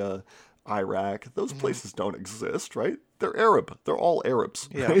 Syria, Iraq. Those Mhm. places don't exist, right? They're Arab. They're all Arabs,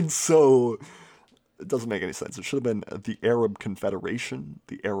 Yeah. right? So it doesn't make any sense. It should have been the Arab Confederation,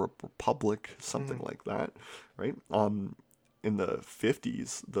 the Arab Republic, something Mhm. like that, right? In the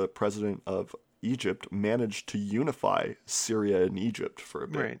 50s, the president of Egypt managed to unify Syria and Egypt for a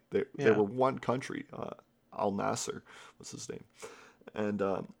bit. Right. They Yeah. were one country. Al Nasser was his name, and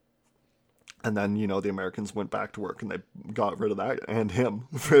then the Americans went back to work and they got rid of that and him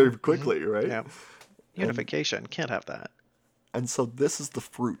very Mhm. quickly, right? Yeah. And Unification. Can't have that. And so this is the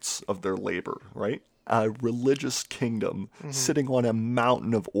fruits of their labor, right? A religious kingdom Mhm. sitting on a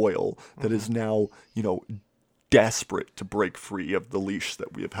mountain of oil that Mhm. is now, desperate to break free of the leash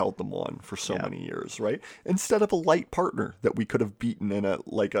that we have held them on for so Yeah. many years, right? Instead of a light partner that we could have beaten in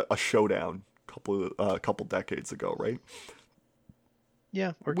a showdown a couple decades ago, right?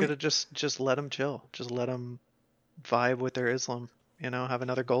 Yeah. Or could We have just let them chill. Just let them vibe with their Islam. Have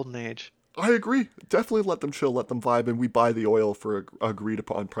another golden age. I agree. Definitely let them chill, let them vibe, and we buy the oil for agreed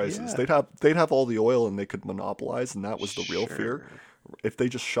upon prices. Yeah. They'd have all the oil and they could monopolize, and that was the real fear. Sure. If they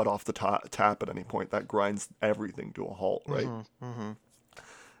just shut off the tap at any point, that grinds everything to a halt, right? Mhm. Mhm.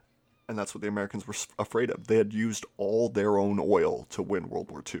 And that's what the Americans were afraid of. They had used all their own oil to win World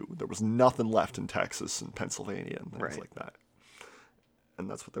War II. There was nothing left in Texas and Pennsylvania and things Right. like that. And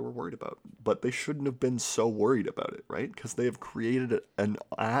that's what they were worried about. But they shouldn't have been so worried about it, right? Because they have created an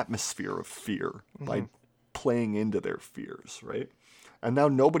atmosphere of fear by Mhm. playing into their fears, right? And now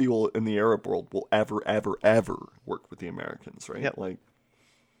nobody will in the Arab world will ever, ever, ever work with the Americans, right? Yep. Like,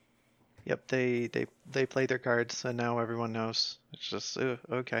 Yep. They played their cards, and now everyone knows. It's just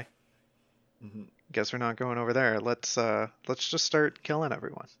okay. mhm, Guess we're not going over there. Let's just start killing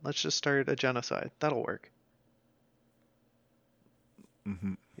everyone. Let's just start a genocide. That'll work.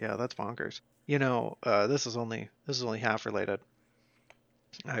 mhm. Yeah, that's bonkers. This is only half related.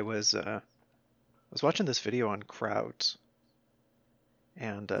 I was watching this video on crowds,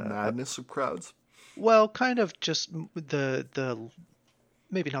 and The madness of crowds. well, kind of just the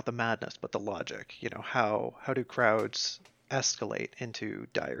maybe not the madness, but the logic. How do crowds escalate into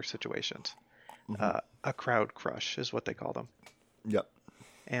dire situations? Hmm. A crowd crush is what they call them, Yep.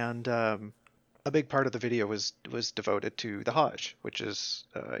 and a big part of the video was devoted to the Hajj, which is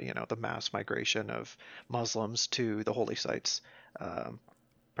the mass migration of Muslims to the holy sites, um,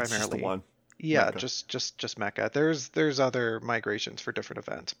 It's just the primarily. one. Yeah, Mecca. just Mecca. There's other migrations for different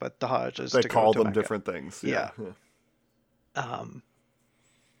events, but the Hajj is They to go call to them Mecca. different things. Yeah. Yeah. Um,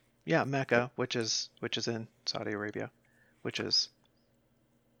 yeah, Mecca, which is in Saudi Arabia, which is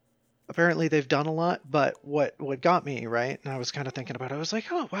apparently they've done a lot, but what got me, right? And I was kind of thinking about it. I was like,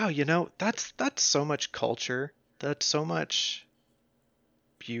 "Oh, wow, that's so much culture. That's so much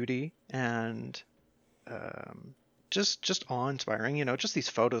beauty and um just awe-inspiring, just these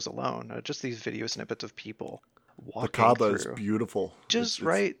photos alone, just these video snippets of people The walking Kaaba is through. beautiful. Just It's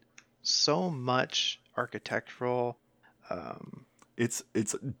right, so much architectural um it's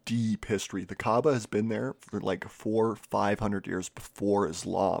deep history. The Kaaba has been there for like 500 years before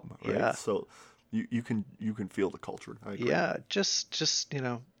Islam, right? yeah. So you can feel the culture. I agree. Yeah, just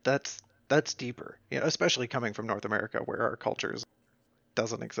that's deeper. Especially coming from North America where our cultures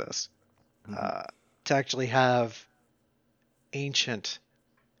doesn't exist. Hmm. Uh, to actually have ancient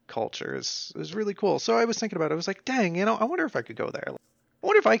cultures is really cool. So I was thinking about it. I was like, dang, I wonder if I could go there. I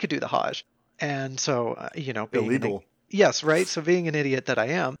wonder if I could do the Hajj. And so, Illegal. yes, right. So being an idiot that I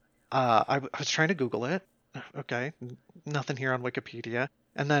am, I was trying to Google it. Okay, nothing here on Wikipedia.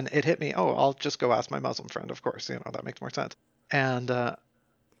 And then it hit me. Oh, I'll just go ask my Muslim friend. Of course, that makes more sense. And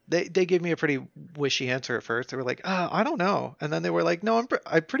they gave me a pretty wishy answer at first. They were like, I don't know. And then they were like, no,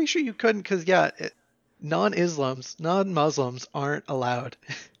 I'm pretty sure you couldn't because yeah, non-Muslims aren't allowed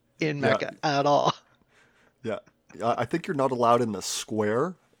in Yeah, Mecca at all. yeah. I think you're not allowed in the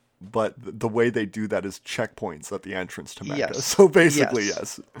square, but the way they do that is checkpoints at the entrance to Mecca. Yes. So basically,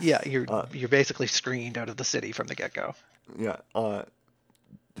 yes. Yeah, you're basically screened out of the city from the get-go. Yeah.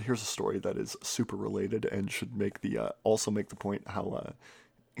 Here's a story that is super related and should make the also make the point how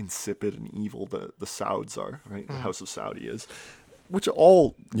insipid and evil the Sauds are, right? The House of Saudi is, which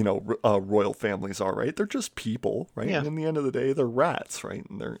all royal families are, right? They're just people, right? Yeah. And in the end of the day, they're rats, right?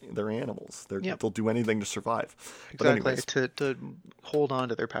 And they're animals. They'll do anything to survive. Exactly. But anyways, to hold on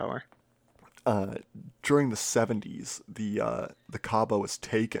to their power. during the 70s, the Kaaba was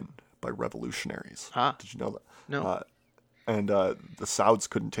taken by revolutionaries. Ah. Did you know that? No. And the Sauds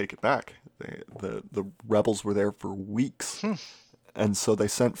couldn't take it back. The rebels were there for weeks, and so they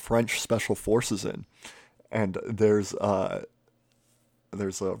sent French special forces in. And there's a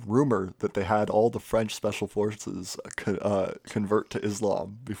rumor that they had all the French special forces convert to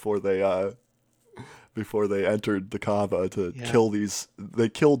Islam before they entered the Kaaba to kill these. They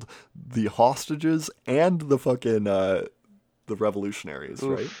killed the hostages and the fucking the revolutionaries,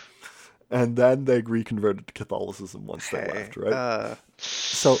 right? And then they reconverted to Catholicism once they left, right?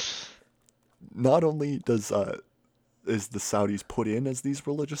 So not only is the Saudis put in as these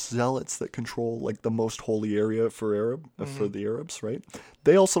religious zealots that control like the most holy area for the Arabs, right?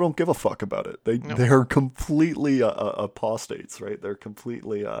 They also don't give a fuck about it. They're completely apostates, right? They're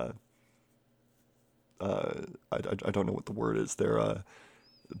completely I don't know what the word is. They're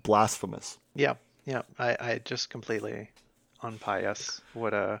blasphemous. Yeah. I just completely unpious.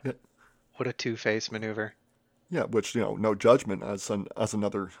 What a two-faced maneuver. Yeah, which, no judgment as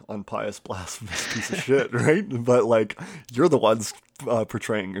another unpious, blasphemous piece of shit, right? But, like, you're the ones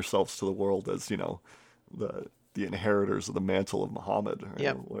portraying yourselves to the world as, the inheritors of the mantle of Muhammad,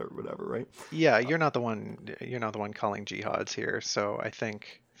 or whatever, right? Yeah, you're not the one calling jihads here, so I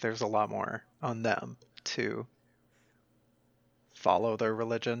think there's a lot more on them to follow their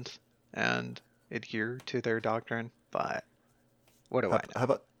religions and adhere to their doctrine, but what do I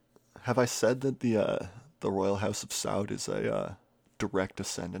know? Have I said that the Royal House of Saud is a direct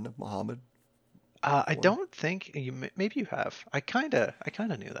descendant of Muhammad? I don't think maybe you have. I kind of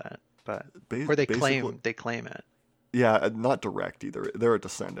knew that, but or they claim it. Yeah, not direct either. They're a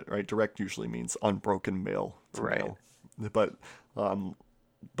descendant, right? Direct usually means unbroken male to male, but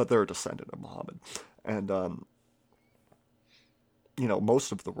they're a descendant of Muhammad, and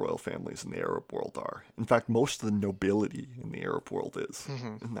most of the royal families in the Arab world are. In fact, most of the nobility in the Arab world is.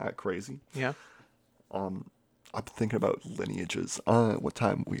 Isn't that crazy? Yeah. I've been thinking about lineages. What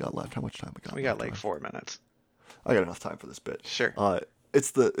time we got left? How much time we got? We got like 4 minutes. I got enough time for this bit. Sure.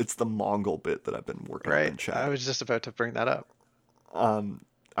 It's the Mongol bit that I've been working on in chat. I was just about to bring that up.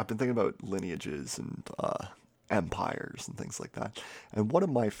 I've been thinking about lineages and empires and things like that. And one of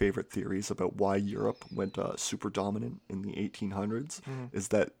my favorite theories about why Europe went super dominant in the 1800s is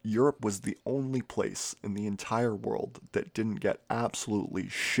that Europe was the only place in the entire world that didn't get absolutely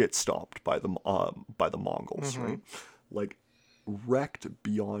shit stomped by the Mongols, right? Like wrecked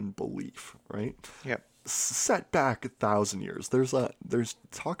beyond belief, right? Yep. Set back 1,000 years. There's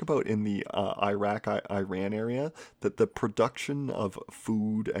talk about in the Iran area that the production of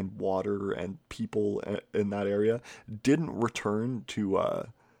food and water and people in that area didn't return to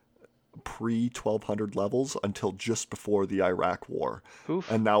pre-1200 levels until just before the Iraq War.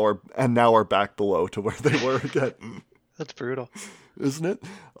 Oof. And now we're back below to where they were again. That's brutal, isn't it?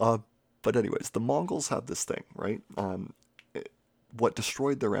 But anyways, the Mongols have this thing, right? What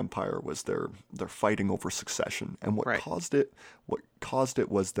destroyed their empire was their fighting over succession, and what caused it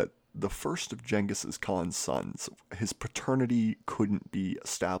was that the first of Genghis Khan's sons, his paternity couldn't be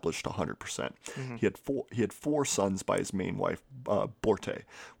established 100%. He had four sons by his main wife, Borte,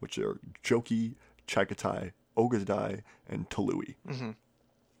 which are Joki, Chagatai, Ogadai, and Tului.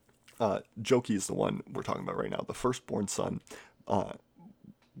 Joki is the one we're talking about right now, the firstborn son.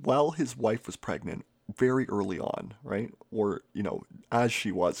 While his wife was pregnant, very early on, right? Or, as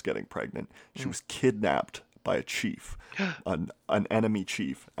she was getting pregnant, she was kidnapped by a chief, an enemy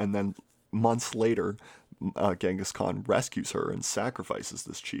chief. And then months later, Genghis Khan rescues her and sacrifices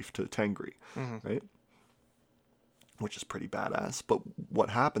this chief to Tengri, right? Which is pretty badass. But what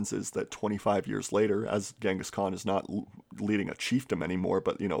happens is that 25 years later, as Genghis Khan is not leading a chiefdom anymore,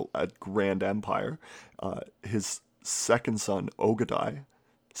 but, a grand empire, his second son, Chagatai,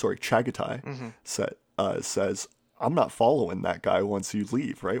 says, I'm not following that guy once you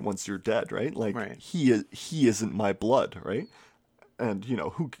leave, right? Once you're dead, right? Like, he isn't my blood, right? And,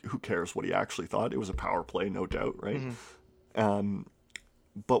 who cares what he actually thought? It was a power play, no doubt, right?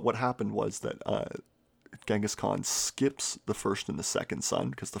 But what happened was that Genghis Khan skips the first and the second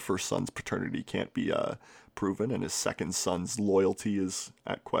son because the first son's paternity can't be proven, and his second son's loyalty is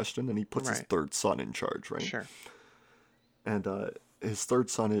at question, and he puts his Right. third son in charge, right? Sure. And his third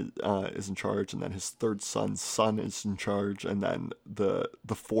son is in charge, and then his third son's son is in charge, and then the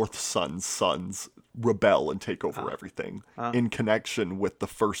fourth son's sons rebel and take over everything in connection with the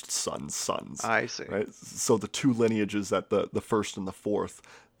first son's sons. I see. Right. So the two lineages, that the first and the fourth,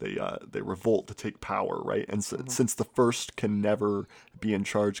 they revolt to take power, right? And since the first can never be in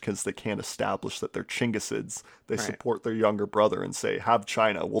charge because they can't establish that they're Chinggisids, they Right. support their younger brother and say, "Have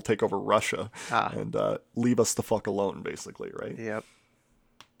China, we'll take over Russia, and leave us the fuck alone," basically, right? Yep.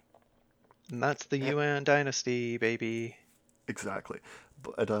 And that's the Yuan dynasty, baby. Exactly.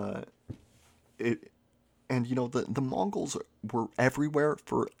 But the Mongols were everywhere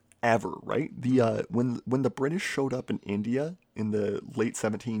forever, right? The when the British showed up in India in the late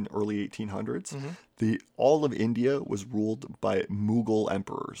early 1800s, all of India was ruled by Mughal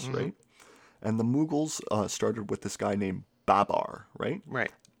emperors, right? And the Mughals started with this guy named Babar, right?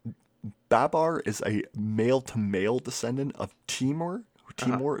 Right. Babar is a male-to-male descendant of Timur-Lane,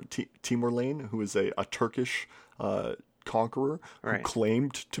 who is a Turkish conqueror who Right.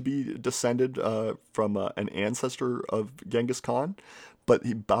 claimed to be descended from an ancestor of Genghis Khan. But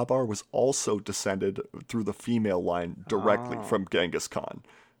Babar was also descended through the female line directly from Genghis Khan,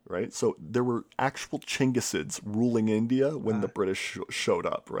 right? So there were actual Chinggisids ruling India when the British showed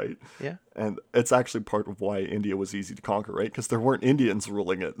up, right? Yeah. And it's actually part of why India was easy to conquer, right? Because there weren't Indians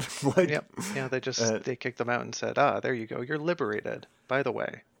ruling it. Yep. Yeah, they kicked them out and said, there you go, you're liberated. By the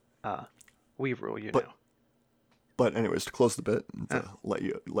way, we rule you now. But anyways, to close the bit and to let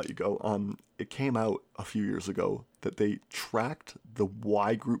you go, it came out a few years ago that they tracked the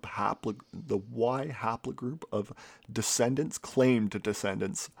Y haplogroup of claimed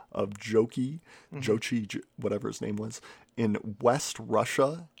descendants of Jochi, whatever his name was, in West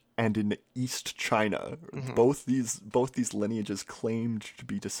Russia and in East China. Both these lineages claimed to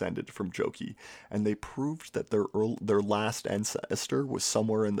be descended from Jochi, and they proved that their last ancestor was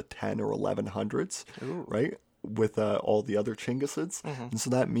somewhere in the 10 or 1100s, right? With all the other Chinggisids. And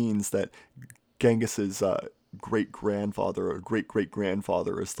so that means that Genghis's great-grandfather or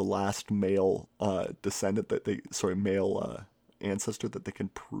great-great-grandfather is the last male ancestor that they can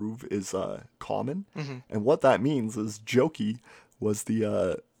prove is common. And what that means is Jochi was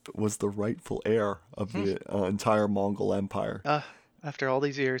the rightful heir of the entire Mongol Empire. After all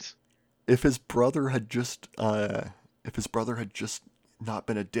these years. If his brother had just not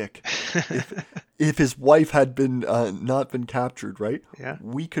been a dick, if his wife had been not been captured, right? Yeah.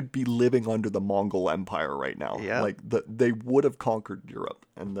 We could be living under the Mongol Empire right now. Yeah. Like they would have conquered Europe,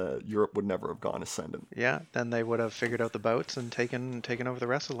 and Europe would never have gone ascendant. Yeah. Then they would have figured out the boats and taken over the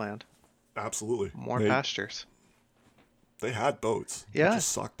rest of the land. Absolutely. More pastures. They had boats. Yeah. They just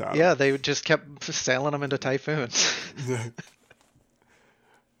sucked out. Yeah, they just kept sailing them into typhoons.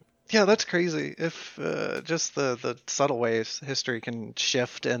 Yeah, that's crazy. If just the subtle ways history can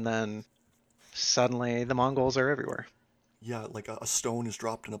shift, and then suddenly the Mongols are everywhere. Yeah, like a stone is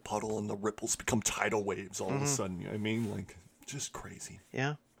dropped in a puddle and the ripples become tidal waves all of a sudden. You know what I mean? Like, just crazy.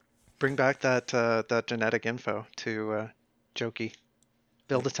 Yeah. Bring back that genetic info to Joki.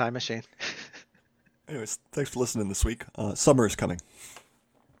 Build a time machine. Anyways, thanks for listening this week. Summer is coming.